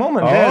 Wait a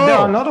moment, there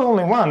are not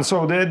only one.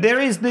 So there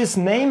is this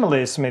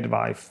nameless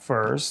midwife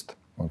first.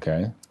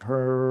 Okay.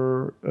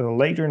 Her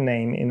later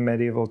name in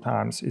medieval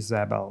times is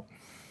Isabel.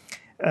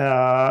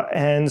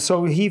 And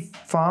so he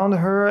found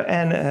her,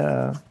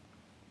 and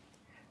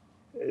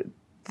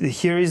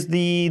here is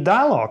the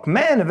dialogue.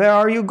 Man, where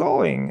are you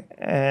going?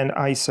 And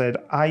I said,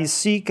 I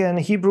seek an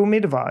Hebrew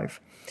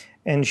midwife.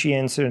 And she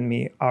answered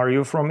me, are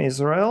you from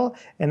Israel?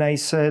 And I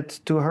said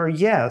to her,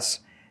 yes.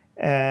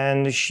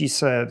 And she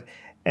said,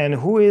 and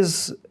who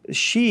is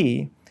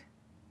she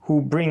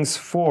who brings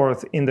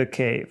forth in the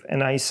cave?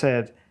 And I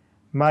said,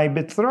 my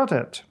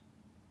betrothed,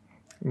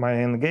 my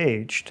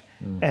engaged.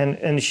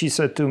 And she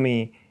said to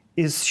me,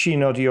 is she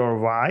not your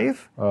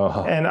wife?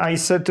 Oh. And I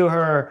said to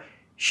her,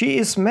 she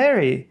is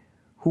Mary,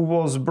 who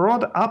was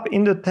brought up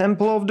in the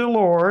temple of the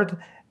Lord,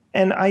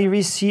 and I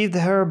received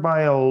her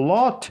by a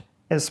lot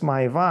as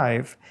my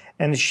wife,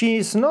 and she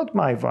is not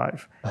my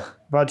wife,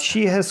 but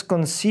she has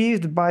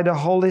conceived by the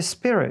Holy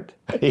Spirit.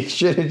 He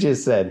should have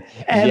just said,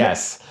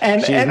 yes,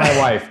 she's my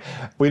wife.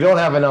 We don't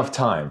have enough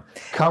time.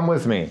 Come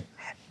with me.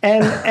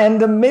 And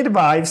the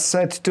midwife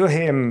said to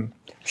him,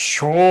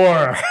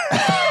 sure.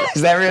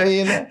 Is that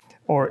really in there?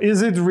 Or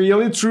is it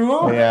really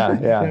true? Yeah.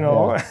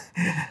 Yeah.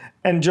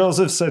 And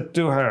Joseph said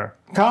to her,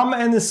 come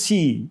and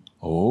see.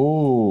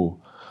 Oh.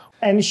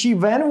 And she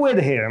went with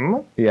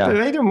him. Yeah.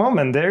 Wait a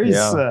moment, there is...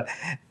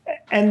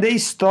 and they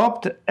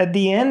stopped at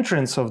the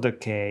entrance of the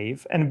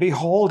cave, and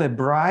behold, a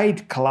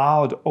bright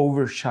cloud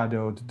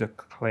overshadowed the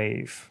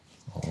cave.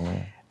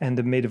 Oh. And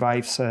the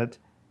midwife said,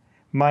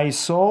 my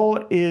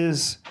soul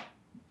is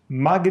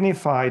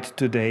magnified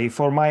today,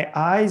 for my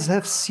eyes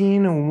have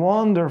seen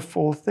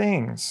wonderful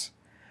things.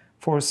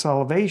 For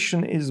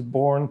salvation is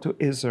born to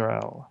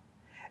Israel.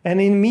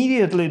 And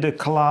immediately the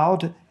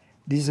cloud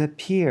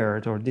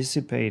disappeared or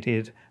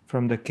dissipated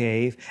from the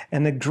cave,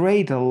 and a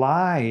great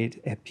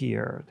light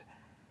appeared,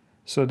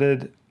 so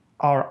that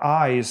our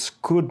eyes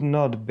could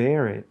not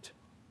bear it.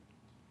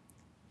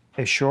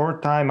 A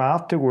short time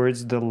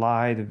afterwards, the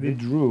light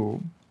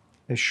withdrew.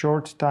 A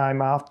short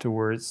time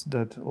afterwards,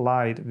 that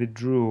light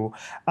withdrew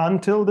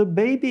until the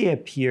baby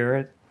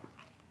appeared,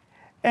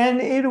 and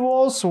it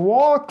was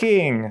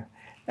walking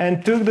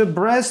and took the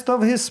breast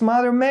of his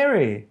mother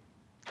Mary.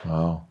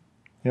 Wow.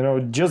 You know,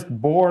 just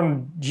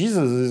born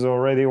Jesus is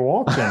already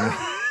walking.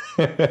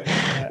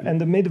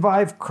 And the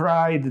midwife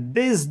cried,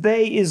 "This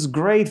day is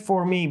great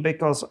for me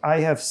because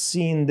I have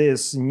seen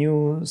this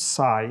new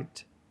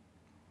sight."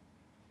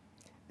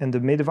 And the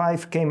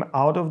midwife came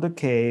out of the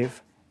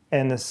cave,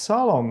 and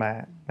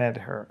Salome met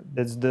her.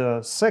 That's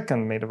the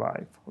second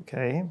midwife,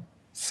 okay?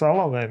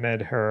 Salome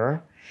met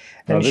her.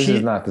 And no, this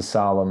is not the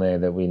Salome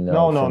that we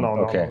know.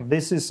 No.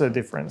 This is a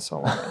different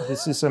Salome.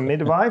 This is a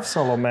midwife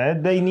Salome.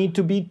 They need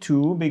to be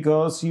two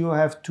because you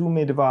have two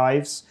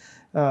midwives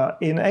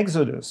in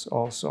Exodus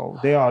also.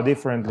 They are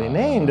differently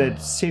named.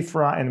 It's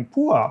Sifra and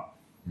Pua.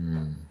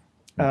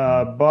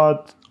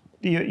 But,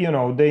 you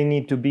know, they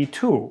need to be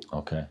two.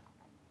 Okay.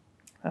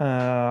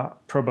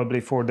 Probably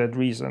for that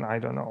reason, I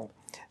don't know.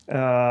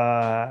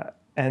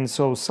 And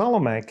so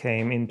Salome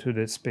came into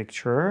this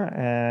picture,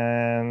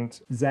 and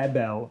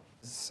Zabel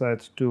said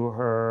to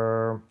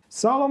her,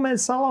 "Salome,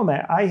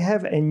 Salome, I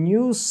have a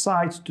new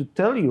sight to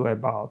tell you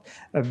about.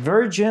 A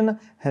virgin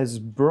has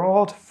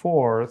brought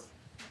forth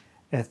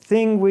a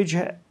thing which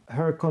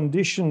her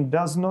condition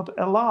does not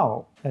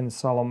allow." And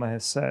Salome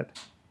said,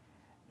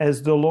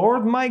 "As the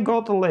Lord my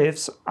God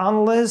lives,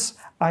 unless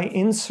I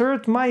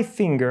insert my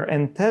finger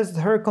and test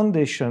her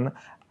condition,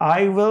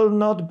 I will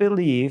not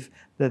believe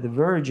that the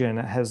virgin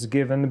has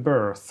given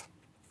birth."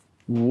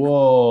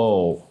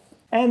 Whoa.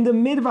 And the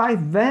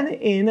midwife went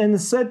in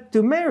and said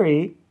to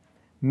Mary,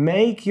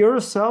 "Make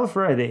yourself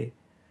ready,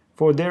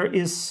 for there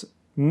is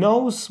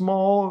no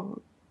small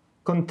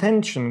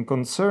contention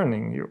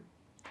concerning you."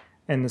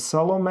 And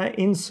Salome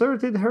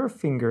inserted her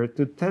finger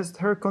to test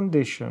her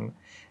condition,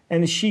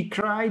 and she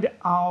cried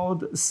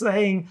out,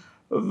 saying,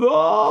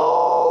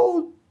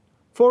 "Woe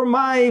for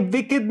my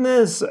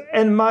wickedness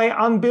and my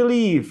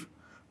unbelief!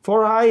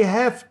 For I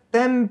have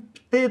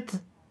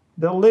tempted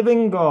the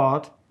living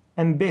God,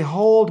 and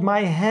behold,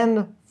 my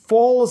hand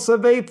falls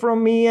away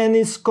from me and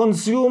is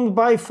consumed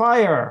by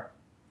fire."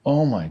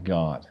 Oh my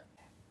God.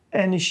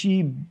 And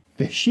she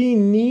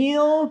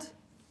kneeled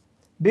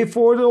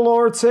before the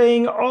Lord,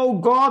 saying, "O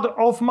God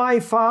of my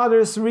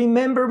fathers,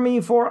 remember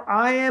me, for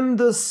I am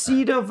the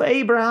seed of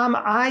Abraham,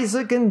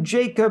 Isaac, and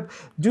Jacob.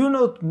 Do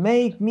not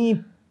make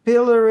me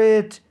pillar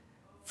it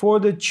for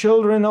the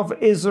children of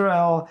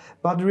Israel,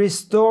 but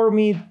restore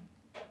me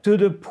to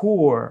the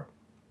poor.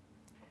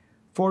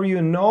 For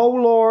you know,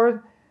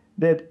 Lord,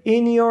 that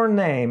in your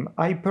name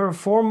I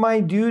perform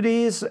my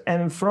duties,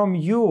 and from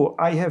you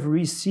I have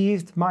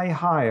received my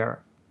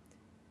hire."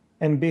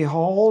 And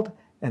behold,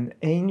 an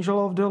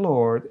angel of the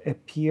Lord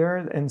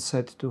appeared and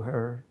said to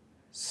her,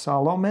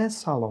 "Salome,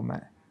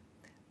 Salome,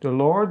 the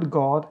Lord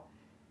God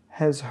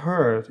has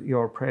heard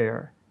your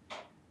prayer.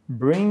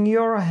 Bring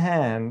your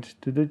hand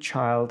to the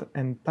child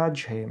and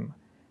touch him,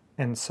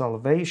 and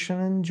salvation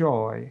and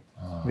joy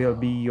will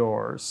be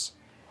yours."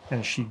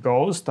 And she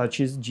goes,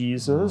 touches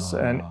Jesus,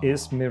 and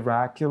is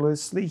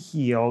miraculously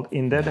healed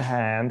in that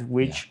hand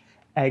which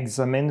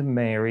examined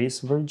Mary's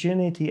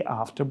virginity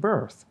after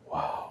birth.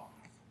 Wow.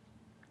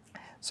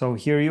 So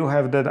here you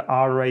have that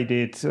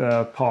R-rated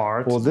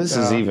part. Well, this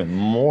is even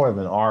more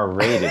than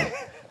R-rated.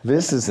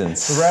 This is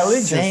insane.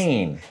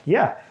 Religious.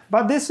 Yeah.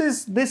 But this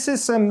is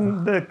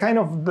the kind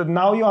of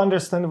now you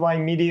understand why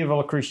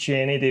medieval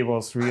Christianity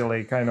was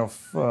really kind of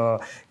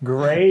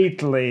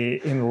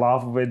greatly in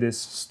love with this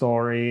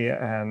story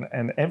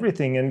and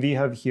everything. And we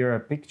have here a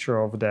picture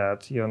of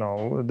that. You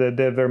know,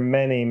 there were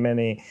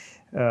many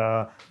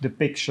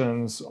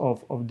depictions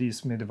of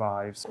these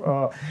midwives.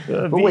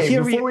 But wait,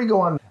 before we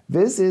go on,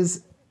 this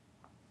is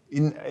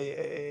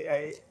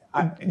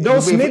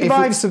those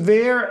midwives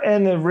were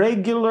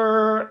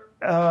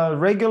a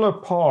regular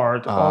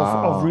part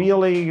of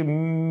really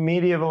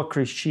medieval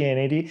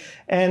Christianity,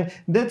 and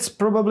that's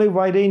probably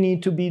why they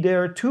need to be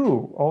there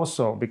too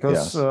also,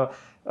 because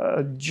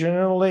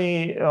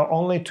generally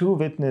only two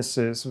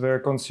witnesses were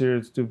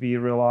considered to be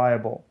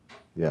reliable.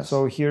 Yes.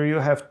 So here you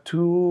have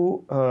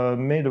two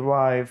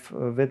midwife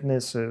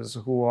witnesses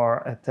who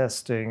are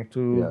attesting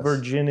to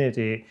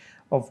virginity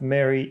of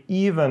Mary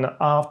even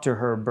after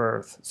her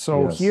birth.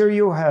 So here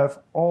you have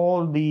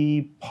all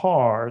the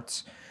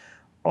parts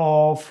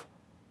of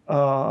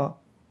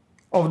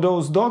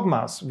those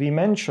dogmas we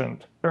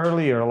mentioned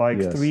earlier,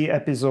 like 3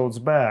 episodes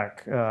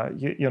back.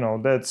 You know,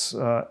 that's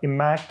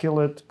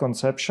Immaculate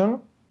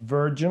Conception,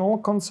 Virginal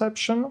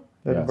Conception,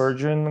 that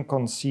virgin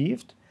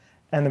conceived,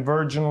 and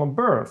virginal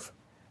birth.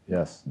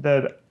 Yes.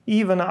 That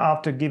even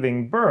after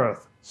giving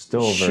birth,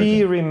 still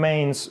she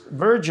remains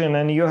virgin.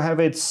 And you have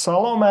it,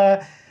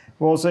 Salome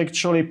was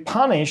actually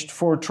punished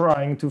for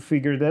trying to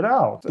figure that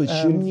out. But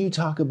shouldn't you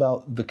talk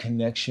about the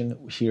connection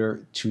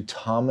here to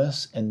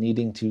Thomas and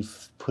needing to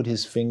put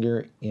his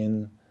finger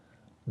in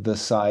the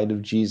side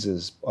of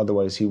Jesus,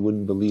 otherwise he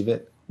wouldn't believe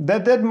it?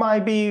 That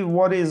might be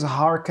what is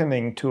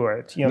hearkening to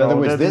it. In other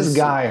words, this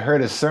guy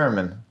heard a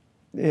sermon.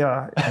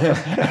 Yeah.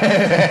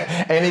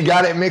 And he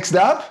got it mixed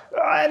up?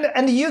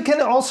 And you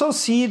can also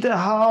see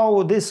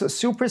how this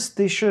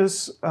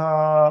superstitious,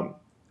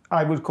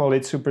 I would call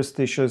it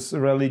superstitious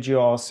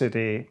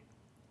religiosity,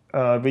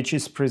 which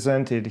is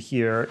presented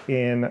here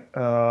in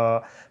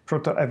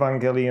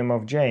Proto-Evangelium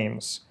of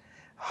James,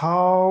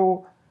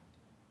 how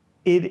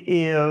it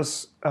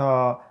is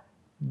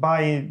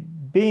by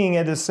being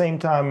at the same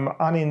time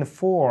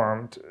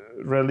uninformed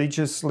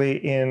religiously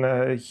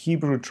in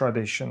Hebrew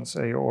tradition,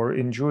 say, or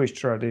in Jewish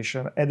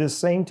tradition, at the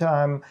same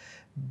time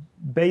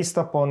based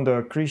upon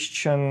the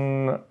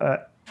Christian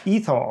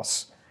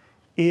ethos,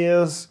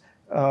 is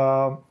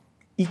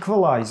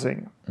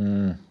equalizing.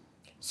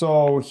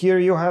 So here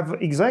you have,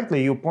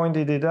 exactly, you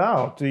pointed it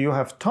out, you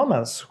have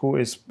Thomas who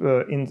is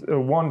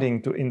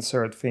wanting to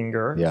insert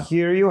finger. Yeah.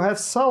 Here you have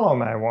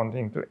Salome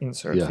wanting to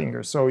insert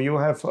finger. So you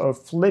have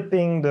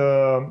flipping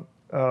the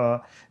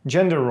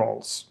gender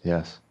roles.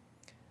 Yes.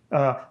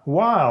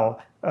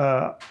 While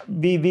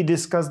we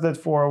discussed that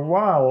for a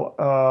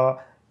while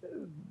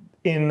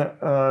in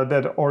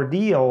that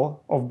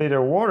ordeal of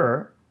bitter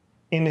water,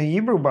 in the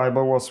Hebrew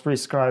Bible was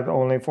prescribed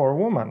only for a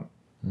woman.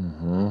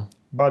 Mm-hmm.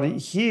 But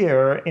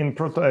here in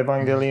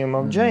Proto-Evangelium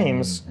of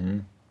James,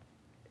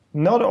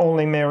 not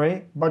only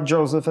Mary, but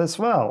Joseph as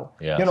well.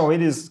 Yes. You know,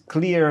 it is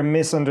clear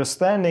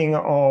misunderstanding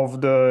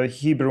of the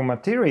Hebrew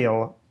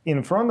material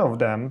in front of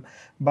them,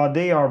 but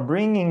they are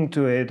bringing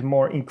to it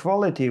more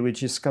equality,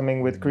 which is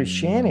coming with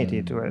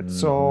Christianity to it.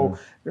 So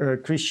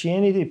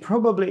Christianity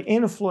probably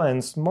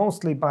influenced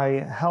mostly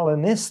by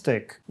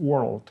Hellenistic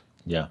world.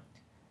 Yeah.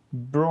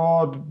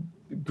 Brought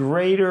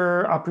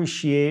greater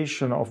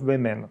appreciation of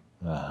women.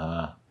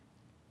 Uh-huh.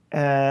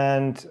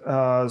 And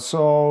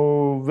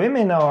so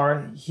women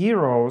are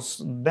heroes,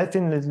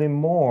 definitely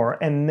more,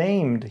 and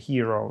named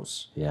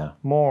heroes,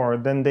 more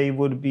than they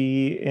would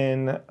be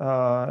in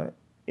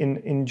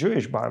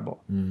Jewish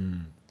Bible.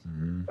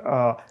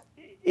 Mm-hmm.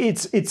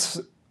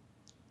 It's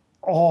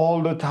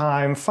all the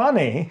time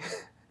funny,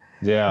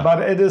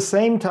 but at the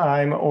same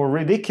time, or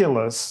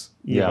ridiculous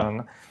even.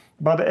 Yeah.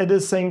 But at the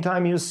same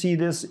time, you see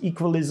this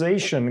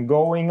equalization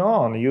going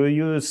on.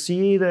 You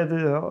see that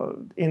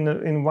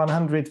in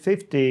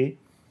 150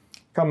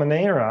 Common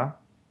Era,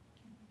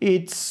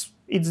 it's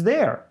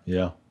there.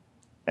 Yeah.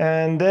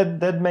 And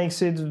that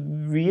makes it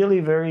really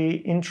very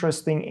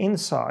interesting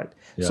insight.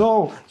 Yeah.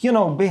 So, you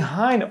know,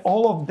 behind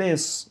all of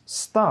this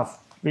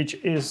stuff, which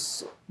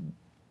is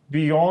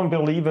beyond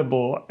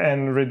believable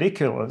and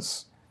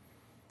ridiculous,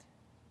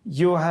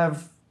 you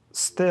have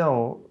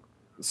still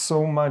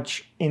so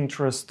much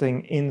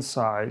interesting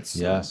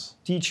insights,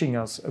 teaching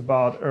us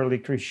about early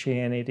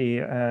Christianity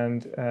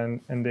and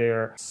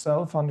their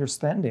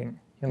self-understanding,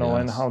 you know,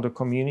 and how the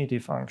community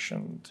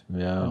functioned,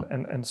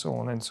 and so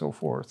on and so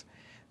forth.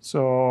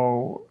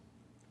 So,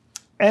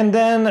 and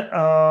then,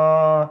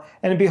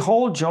 and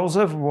behold,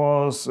 Joseph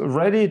was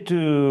ready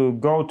to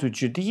go to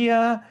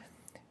Judea,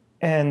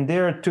 and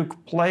there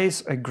took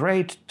place a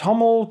great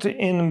tumult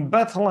in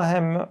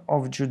Bethlehem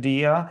of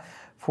Judea,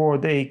 for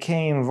they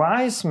came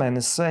wise men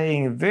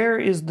saying, "Where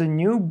is the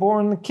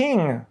newborn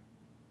king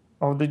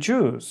of the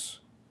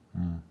Jews?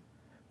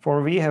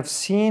 For we have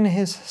seen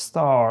his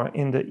star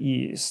in the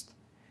east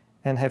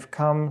and have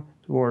come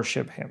to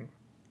worship him."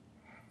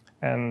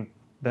 And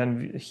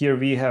then here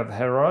we have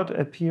Herod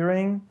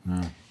appearing.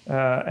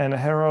 And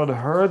Herod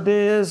heard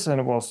this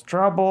and was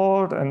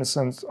troubled and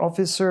sent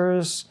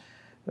officers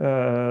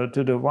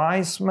to the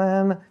wise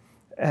men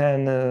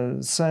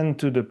and sent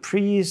to the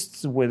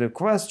priests with the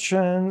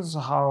questions,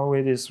 how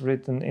it is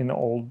written in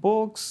old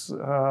books,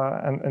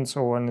 and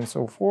so on and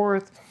so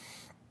forth,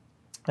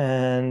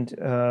 and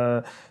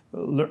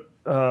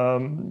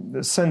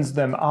sends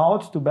them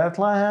out to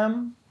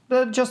Bethlehem,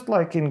 just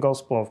like in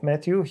Gospel of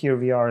Matthew. Here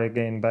we are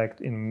again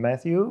back in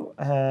Matthew,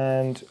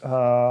 and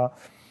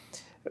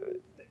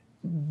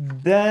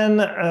then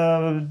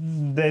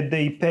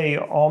they pay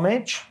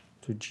homage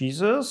to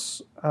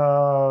Jesus,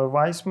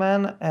 wise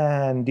men,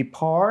 and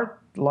depart,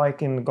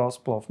 like in the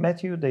Gospel of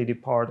Matthew, they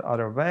depart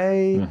other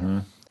way. Mm-hmm.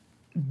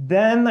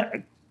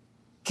 Then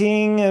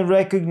king,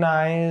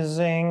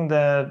 recognizing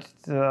that,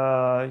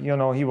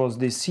 he was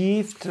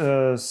deceived,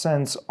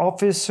 sends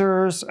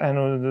officers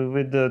and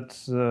with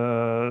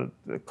the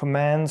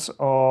commands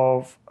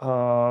of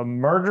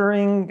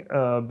murdering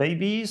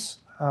babies,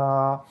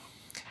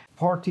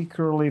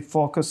 particularly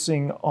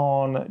focusing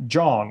on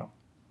John,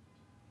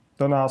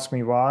 Don't ask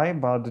me why,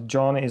 but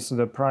John is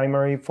the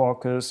primary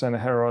focus and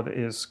Herod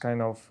is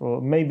kind of,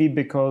 maybe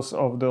because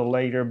of the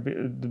later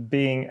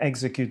being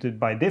executed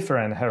by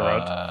different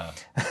Herod.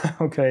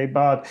 Okay,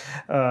 but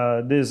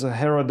this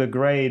Herod the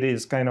Great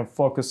is kind of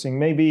focusing,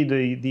 maybe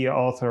the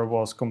author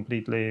was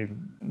completely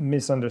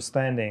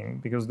misunderstanding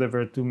because there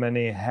were too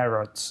many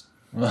Herods.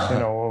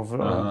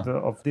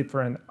 Of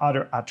different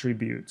other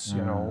attributes,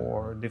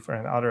 or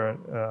different other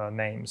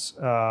names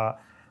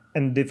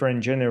and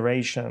different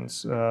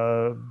generations.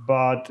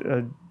 But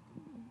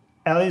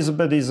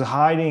Elizabeth is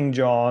hiding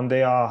John.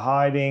 They are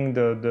hiding.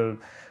 The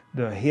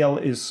hill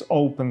is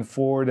open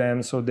for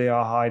them, so they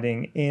are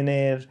hiding in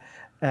it.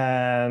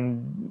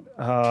 And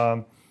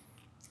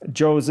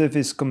Joseph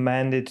is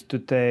commanded to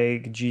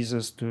take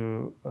Jesus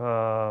to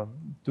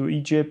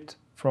Egypt,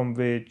 from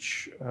where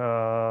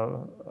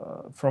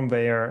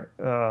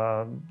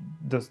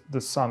the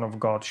Son of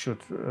God should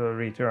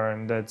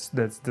return. That's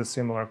the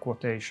similar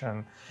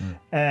quotation,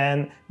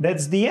 and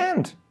that's the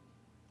end,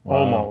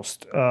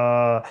 almost.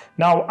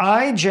 Now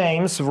I,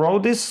 James,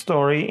 wrote this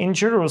story in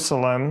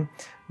Jerusalem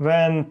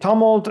when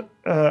tumult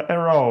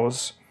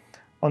arose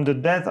on the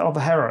death of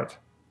Herod,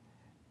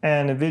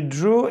 and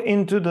withdrew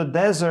into the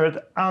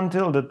desert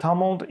until the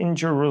tumult in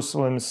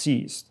Jerusalem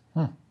ceased.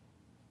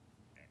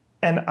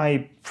 And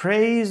I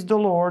praise the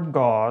Lord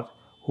God,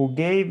 who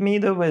gave me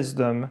the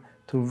wisdom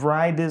to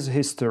write this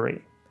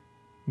history.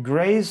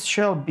 Grace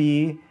shall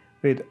be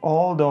with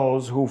all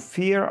those who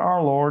fear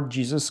our Lord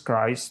Jesus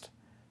Christ,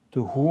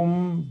 to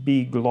whom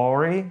be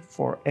glory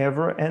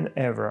forever and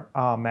ever.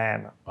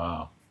 Amen.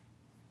 Wow.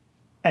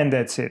 And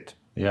that's it.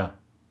 Yeah.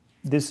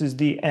 This is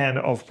the end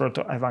of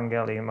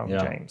Proto-Evangelium of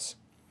James.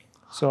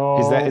 So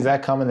is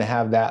that common to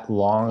have that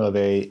long of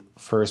a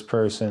first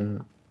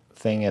person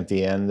thing at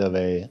the end of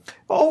a...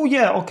 Oh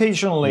yeah,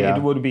 occasionally it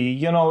would be.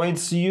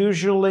 It's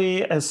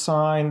usually a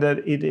sign that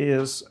it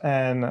is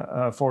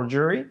an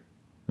forgery.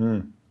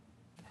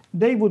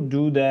 They would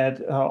do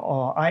that.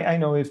 I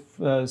know if,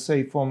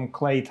 say, from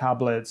clay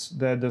tablets,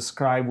 that the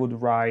scribe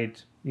would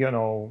write,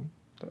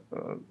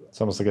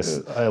 it's almost like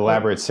an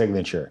elaborate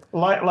signature.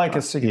 Like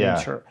a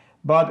signature.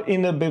 But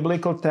in the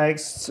biblical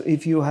texts,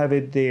 if you have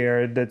it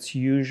there, that's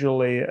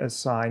usually a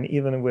sign,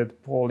 even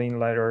with Pauline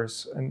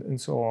letters and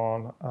so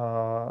on.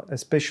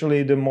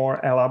 Especially the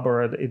more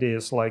elaborate it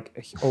is, like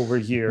over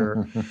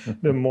here,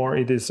 the more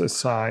it is a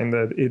sign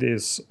that it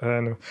is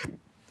a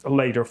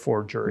later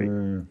forgery.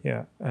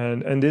 Yeah,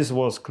 and this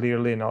was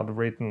clearly not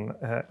written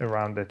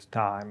around that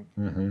time.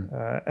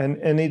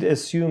 And it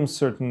assumes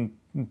certain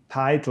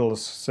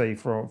titles, say,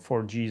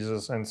 for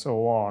Jesus and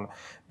so on,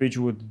 which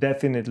would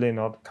definitely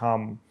not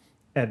come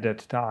at that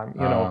time.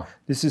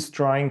 This is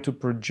trying to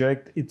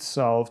project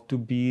itself to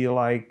be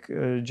like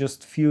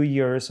just few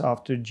years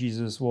after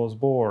Jesus was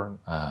born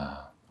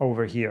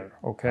over here,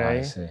 okay?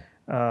 I see.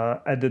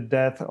 At the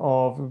death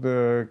of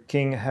the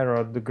King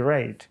Herod the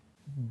Great.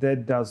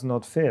 That does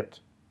not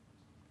fit.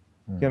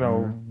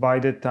 By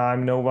that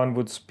time, no one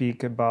would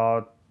speak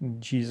about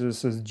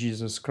Jesus as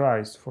Jesus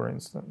Christ, for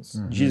instance.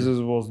 Jesus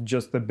was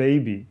just a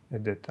baby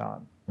at that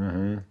time.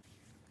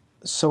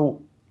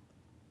 So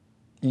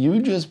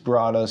you just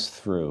brought us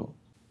through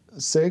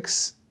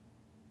 6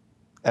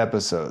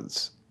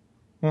 episodes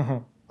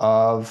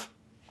of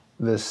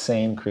the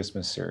same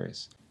Christmas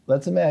series.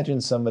 Let's imagine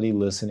somebody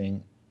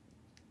listening,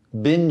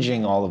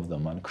 binging all of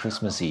them on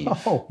Christmas Eve.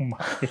 Oh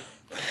my!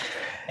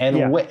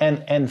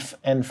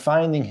 And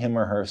finding him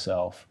or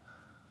herself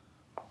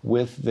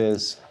with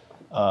this,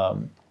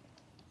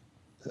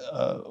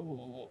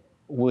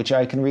 which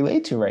I can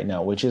relate to right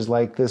now, which is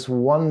like this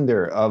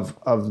wonder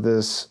of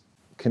this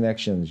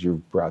connections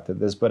you've brought to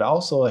this, but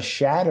also a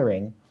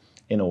shattering,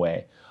 in a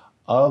way,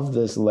 of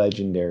this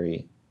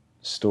legendary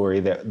story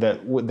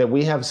that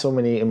we have so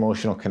many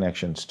emotional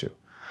connections to.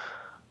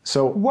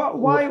 So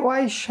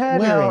why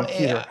shattering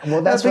here?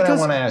 Well, that's what I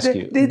want to ask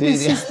you.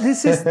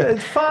 This is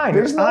fine.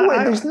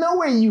 There's no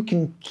way you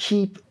can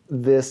keep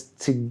this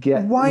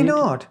together. Why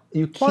not?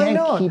 You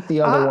can't keep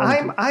the other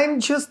one. I'm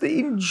just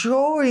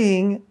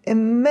enjoying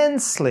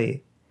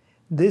immensely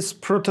this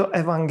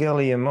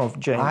Proto-Evangelium of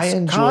James. I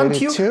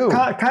enjoyed it too.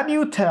 Can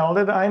you tell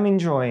that I'm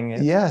enjoying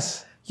it?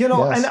 Yes.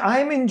 And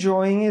I'm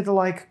enjoying it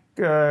like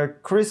a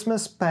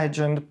Christmas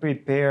pageant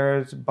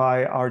prepared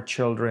by our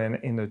children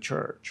in the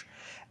church.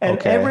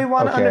 And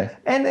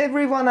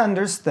everyone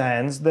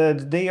understands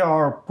that they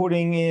are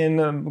putting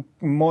in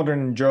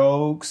modern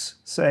jokes,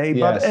 say,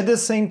 but at the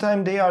same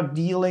time they are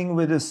dealing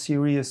with the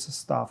serious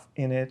stuff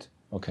in it.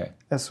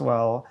 As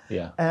well.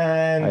 Yeah.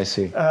 And I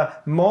see.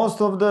 Most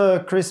of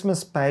the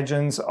Christmas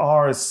pageants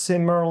are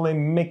similarly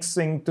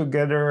mixing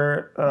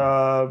together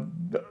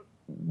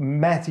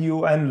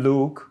Matthew and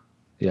Luke.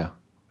 Yeah.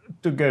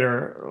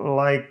 Together,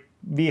 like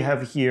we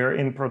have here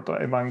in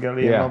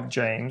Proto-Evangelium of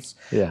James,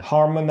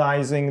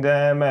 harmonizing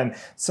them, and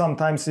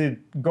sometimes it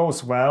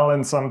goes well,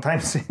 and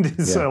sometimes it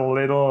is a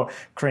little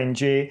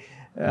cringy.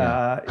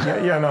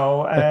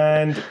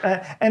 And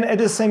at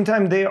the same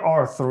time there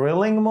are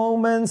thrilling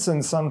moments,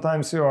 and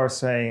sometimes you are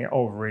saying,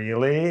 oh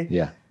really?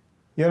 Yeah.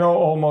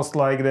 Almost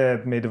like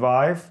that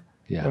midwife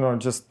Yeah.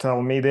 Just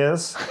tell me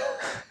this.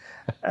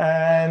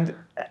 and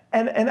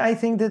I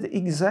think that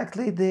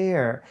exactly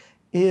there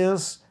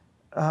is,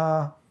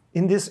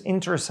 in this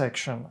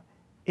intersection,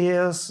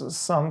 is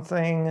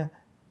something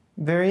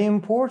very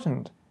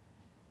important.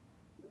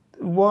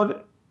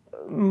 What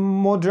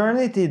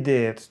modernity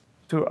did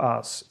to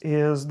us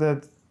is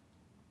that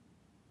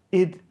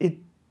it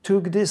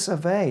took this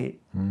away.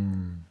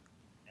 And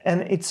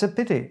it's a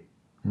pity.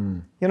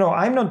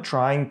 I'm not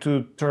trying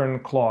to turn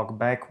clock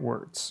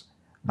backwards.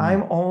 I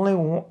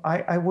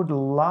would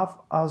love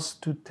us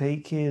to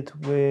take it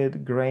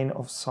with grain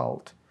of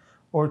salt,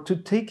 or to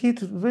take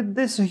it with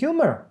this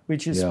humor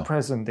which is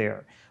present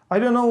there. I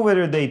don't know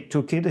whether they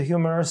took it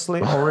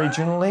humorously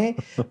originally,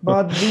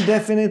 but we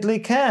definitely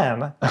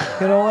can,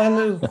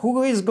 and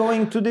who is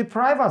going to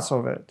deprive us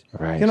of it?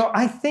 Right.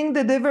 I think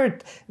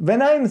that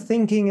when I'm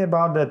thinking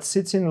about that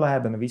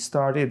Sitzenleben,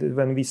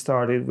 when we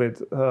started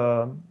with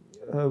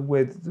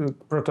the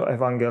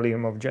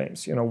Proto-Evangelium of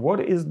James, what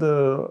is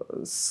the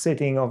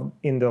sitting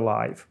in the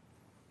life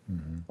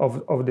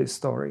of this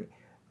story?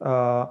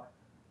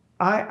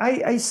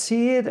 I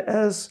see it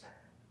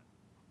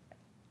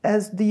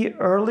as the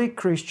early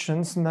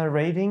Christians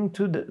narrating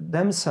to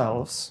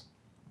themselves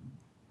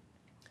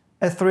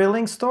a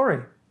thrilling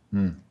story,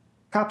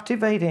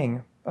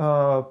 captivating,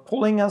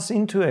 pulling us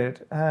into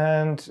it,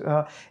 and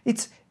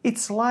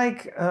it's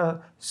like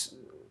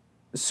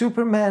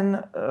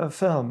Superman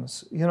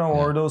films,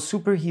 or those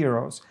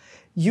superheroes.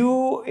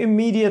 You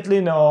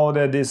immediately know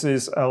that this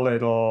is a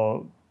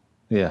little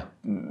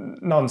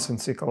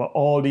nonsensical.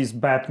 All these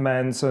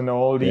Batmans and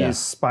all these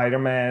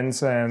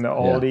Spider-Mans and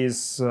all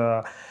these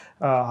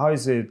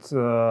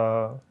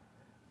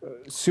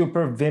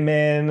super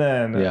women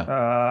and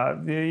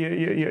and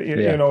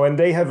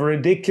they have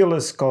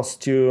ridiculous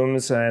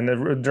costumes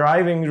and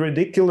driving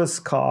ridiculous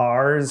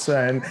cars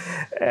and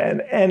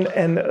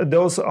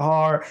those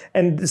are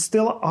and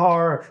still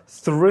are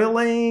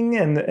thrilling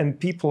and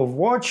people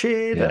watch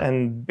it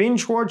and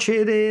binge watch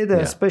it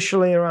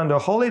especially around the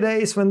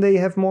holidays when they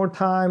have more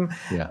time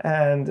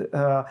and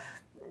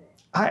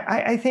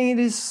I think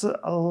it is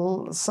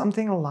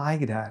something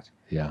like that.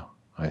 Yeah,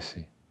 I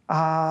see.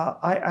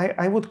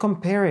 I would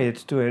compare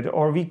it to it,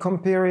 or we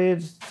compare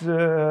it,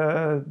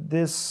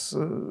 this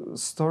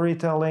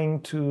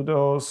storytelling to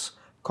those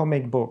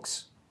comic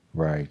books.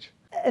 Right.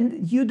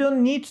 And you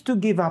don't need to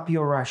give up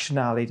your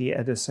rationality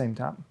at the same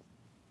time.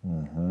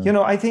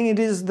 I think it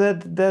is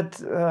that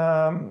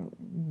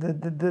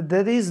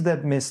is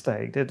that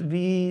mistake that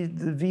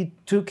we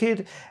took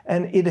it,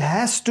 and it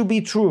has to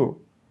be true.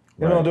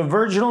 The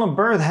virginal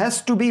birth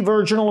has to be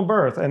virginal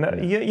birth,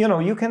 and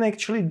you can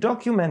actually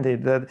document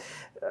it that.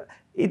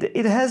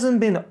 It hasn't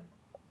been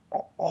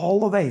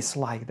always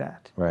like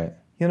that. Right.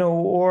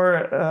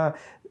 Or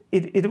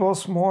it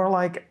was more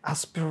like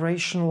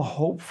aspirational,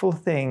 hopeful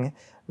thing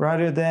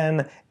rather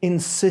than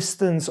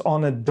insistence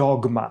on a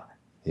dogma.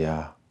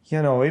 Yeah.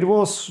 It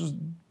was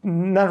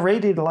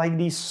narrated like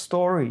these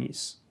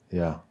stories.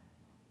 Yeah.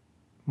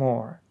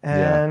 More.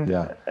 And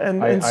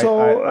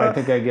so I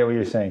think I get what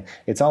you're saying.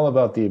 It's all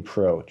about the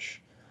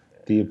approach.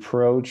 The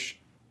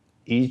approach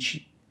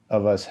each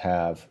of us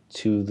have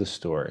to the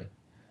story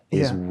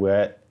is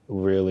what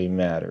really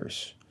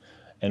matters.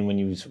 And when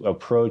you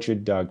approach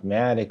it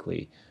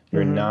dogmatically,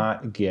 you're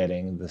not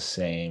getting the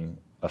same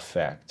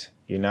effect.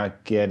 You're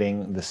not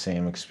getting the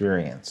same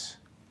experience.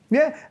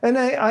 Yeah, and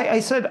I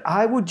said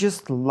I would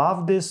just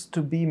love this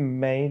to be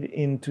made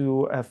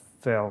into a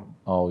film.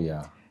 Oh,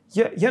 yeah.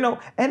 Yeah,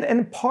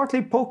 and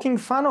partly poking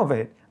fun of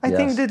it. I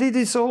think that it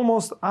is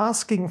almost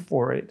asking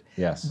for it.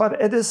 Yes. But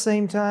at the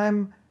same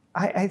time,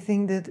 I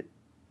think that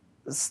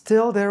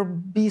still there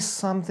be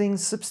something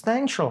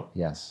substantial.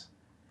 Yes.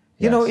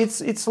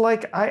 It's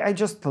like I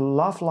just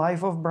love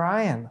Life of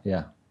Brian.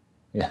 Yeah.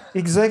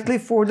 Exactly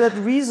for that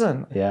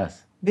reason.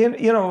 Yes.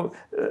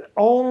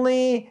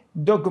 Only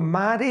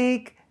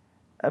dogmatic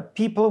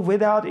people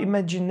without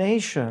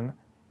imagination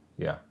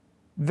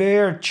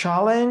were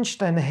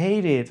challenged and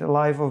hated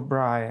Life of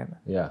Brian.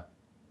 Yeah.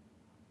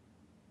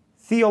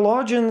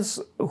 Theologians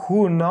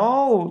who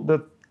know the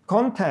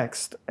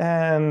context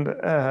and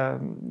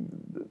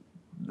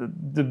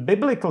the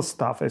biblical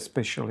stuff,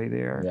 especially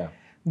there,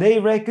 they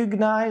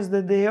recognize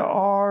that they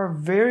are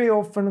very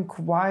often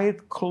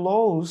quite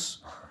close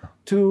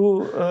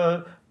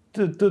to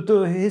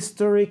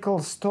historical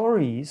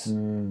stories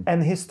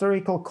and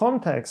historical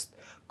context,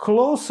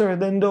 closer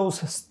than those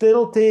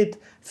stilted,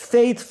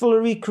 faithful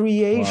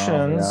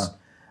recreations.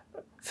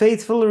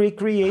 Faithful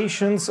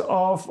recreations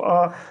of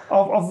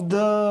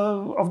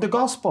the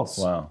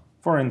Gospels,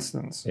 for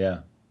instance.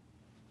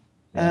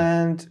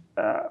 And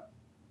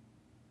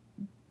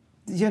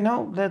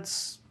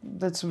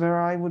that's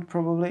where I would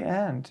probably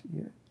end.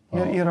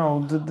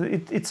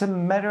 It's a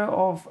matter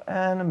of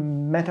a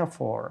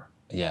metaphor.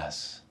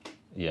 Yes,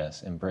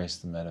 embrace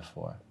the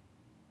metaphor.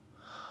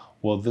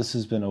 Well, this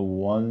has been a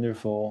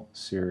wonderful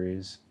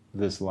series.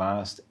 This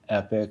last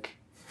epic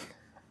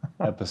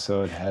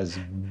episode has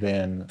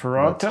been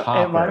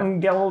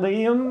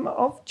Proto-Evangelium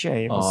of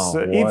James.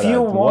 If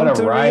you want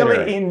to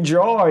really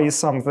enjoy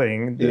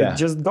something,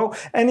 just go.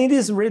 And it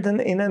is written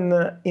in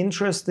an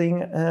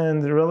interesting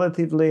and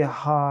relatively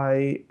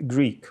high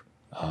Greek.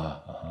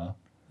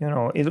 You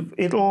know,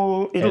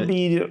 it'll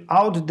be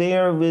out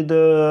there with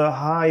the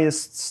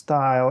highest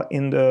style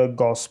in the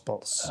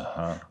Gospels,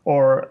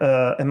 or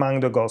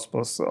among the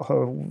Gospels,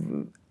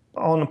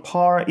 on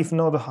par, if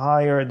not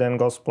higher than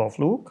Gospel of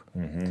Luke,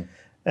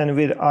 and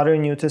with other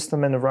New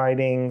Testament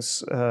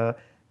writings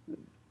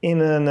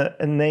in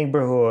a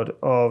neighborhood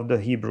of the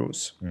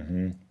Hebrews,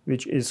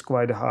 which is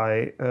quite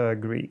high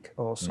Greek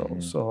also.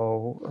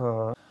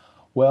 So,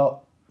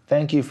 well,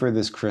 thank you for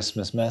this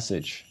Christmas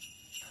message.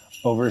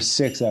 Over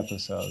 6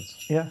 episodes.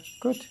 Yeah,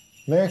 good.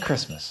 Merry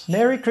Christmas.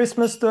 Merry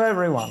Christmas to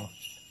everyone.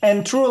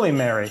 And truly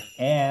merry.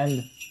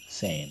 And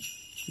sane.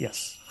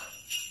 Yes.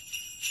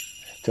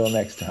 Till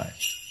next time.